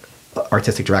your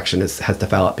artistic direction has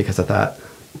developed because of that.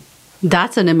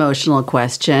 That's an emotional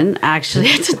question. Actually,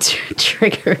 it's a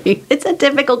triggering. It's a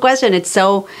difficult question. It's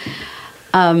so.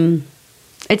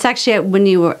 It's actually when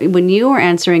you were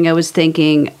answering, I was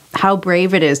thinking how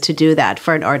brave it is to do that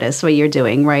for an artist. What you're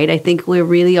doing, right? I think we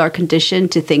really are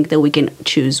conditioned to think that we can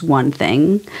choose one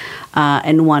thing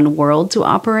and one world to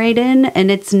operate in,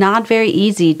 and it's not very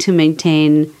easy to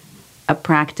maintain a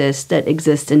practice that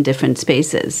exists in different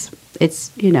spaces.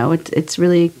 It's it's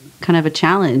really kind of a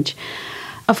challenge.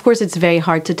 Of course, it's very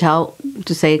hard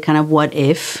to say kind of what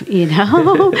if,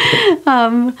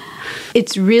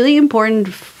 It's really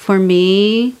important for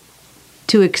me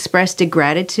to express the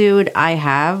gratitude I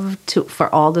have for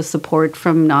all the support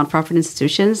from nonprofit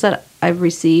institutions that I've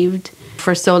received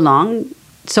for so long.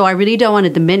 So I really don't want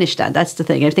to diminish that. That's the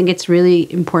thing. I think it's really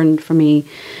important for me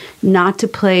not to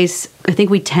place, I think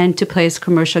we tend to place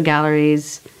commercial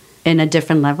galleries in a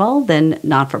different level than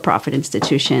not-for-profit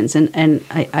institutions. And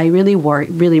I really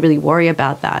worry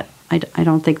about that. I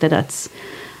don't think that that's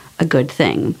a good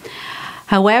thing.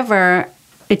 However,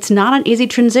 it's not an easy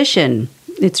transition.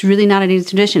 It's really not an easy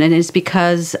transition, and it's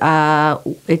because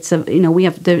we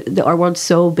have our world's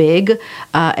so big,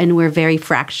 and we're very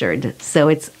fractured. So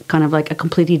it's kind of like a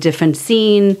completely different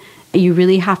scene. You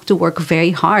really have to work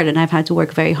very hard, and I've had to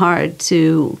work very hard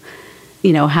to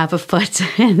have a foot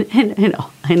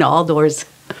in all doors.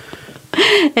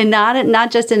 And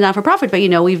not just in not-for-profit, but,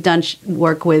 we've done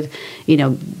work with,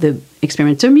 the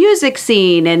experimental music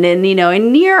scene and then,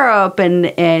 in Europe and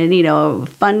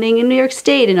funding in New York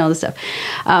State and all this stuff.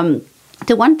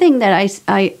 The one thing that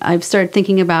I've started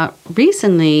thinking about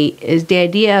recently is the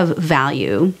idea of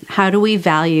value. How do we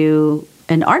value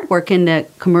an artwork in the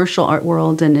commercial art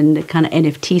world and in the kind of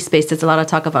NFT space? There's a lot of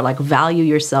talk about like value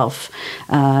yourself,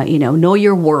 know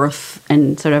your worth,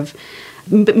 and sort of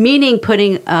meaning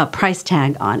putting a price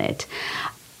tag on it.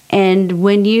 And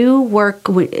when you work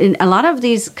with, a lot of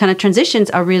these kind of transitions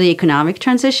are really economic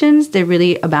transitions. They're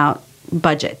really about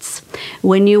budgets.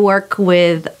 When you work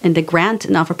in the grant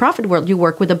not-for-profit world, you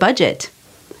work with a budget.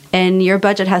 And your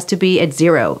budget has to be at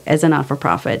zero as a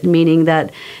not-for-profit, meaning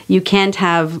that you can't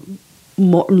have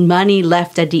more money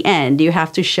left at the end. You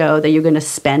have to show that you're going to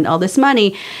spend all this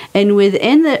money. And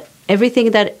within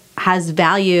everything that has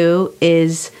value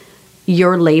is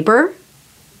your labor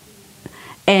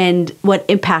and what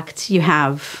impact you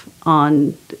have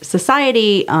on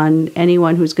society, on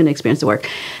anyone who's going to experience the work.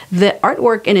 The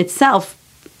artwork in itself,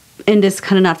 in this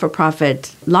kind of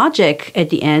not-for-profit logic at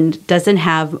the end, doesn't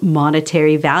have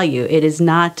monetary value. It is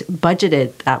not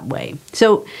budgeted that way.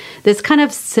 So this kind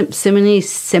of similarly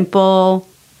simple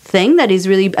thing that is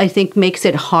really, I think, makes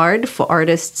it hard for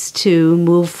artists to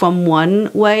move from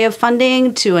one way of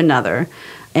funding to another.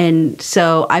 And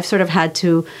so I've sort of had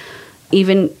to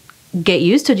even get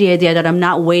used to the idea that I'm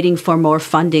not waiting for more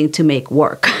funding to make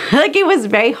work. Like, it was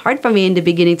very hard for me in the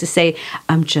beginning to say,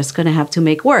 I'm just going to have to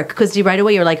make work. Because right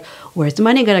away you're like, where's the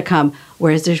money going to come?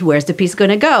 Where's the piece going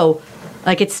to go?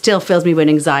 Like, it still fills me with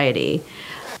anxiety.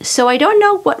 So I don't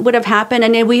know what would have happened.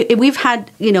 And then we've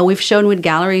had, we've shown with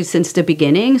galleries since the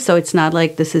beginning. So it's not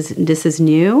like this is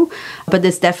new. But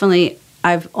this definitely,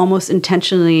 I've almost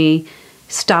intentionally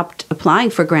stopped applying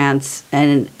for grants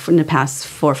and in the past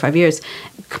 4 or 5 years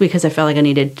because I felt like I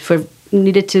needed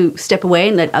to step away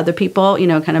and let other people,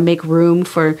 kind of make room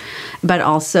for, but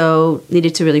also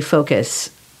needed to really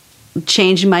focus,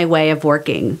 change my way of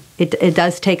working. It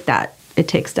does take that. It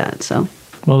takes that. So.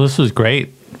 Well, this was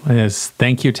great. Yes.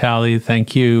 Thank you, Tali.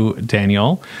 Thank you,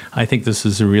 Daniel. I think this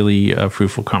is a really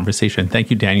fruitful conversation. Thank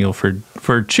you, Daniel,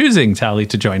 for choosing Tali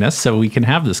to join us so we can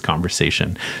have this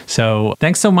conversation. So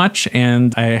thanks so much.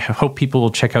 And I hope people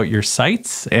will check out your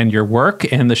sites and your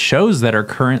work and the shows that are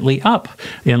currently up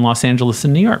in Los Angeles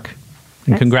and New York.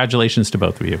 And congratulations to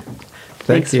both of you.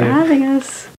 Thanks for having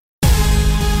us.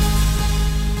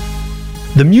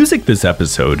 The music this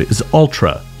episode is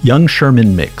Ultra, Young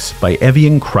Sherman Mix by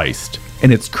Evian Christ,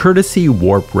 and it's courtesy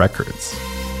Warp Records.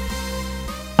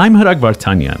 I'm Harag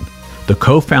Vartanian, the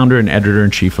co-founder and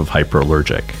editor-in-chief of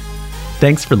Hyperallergic.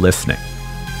 Thanks for listening.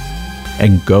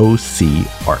 And go see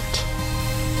art.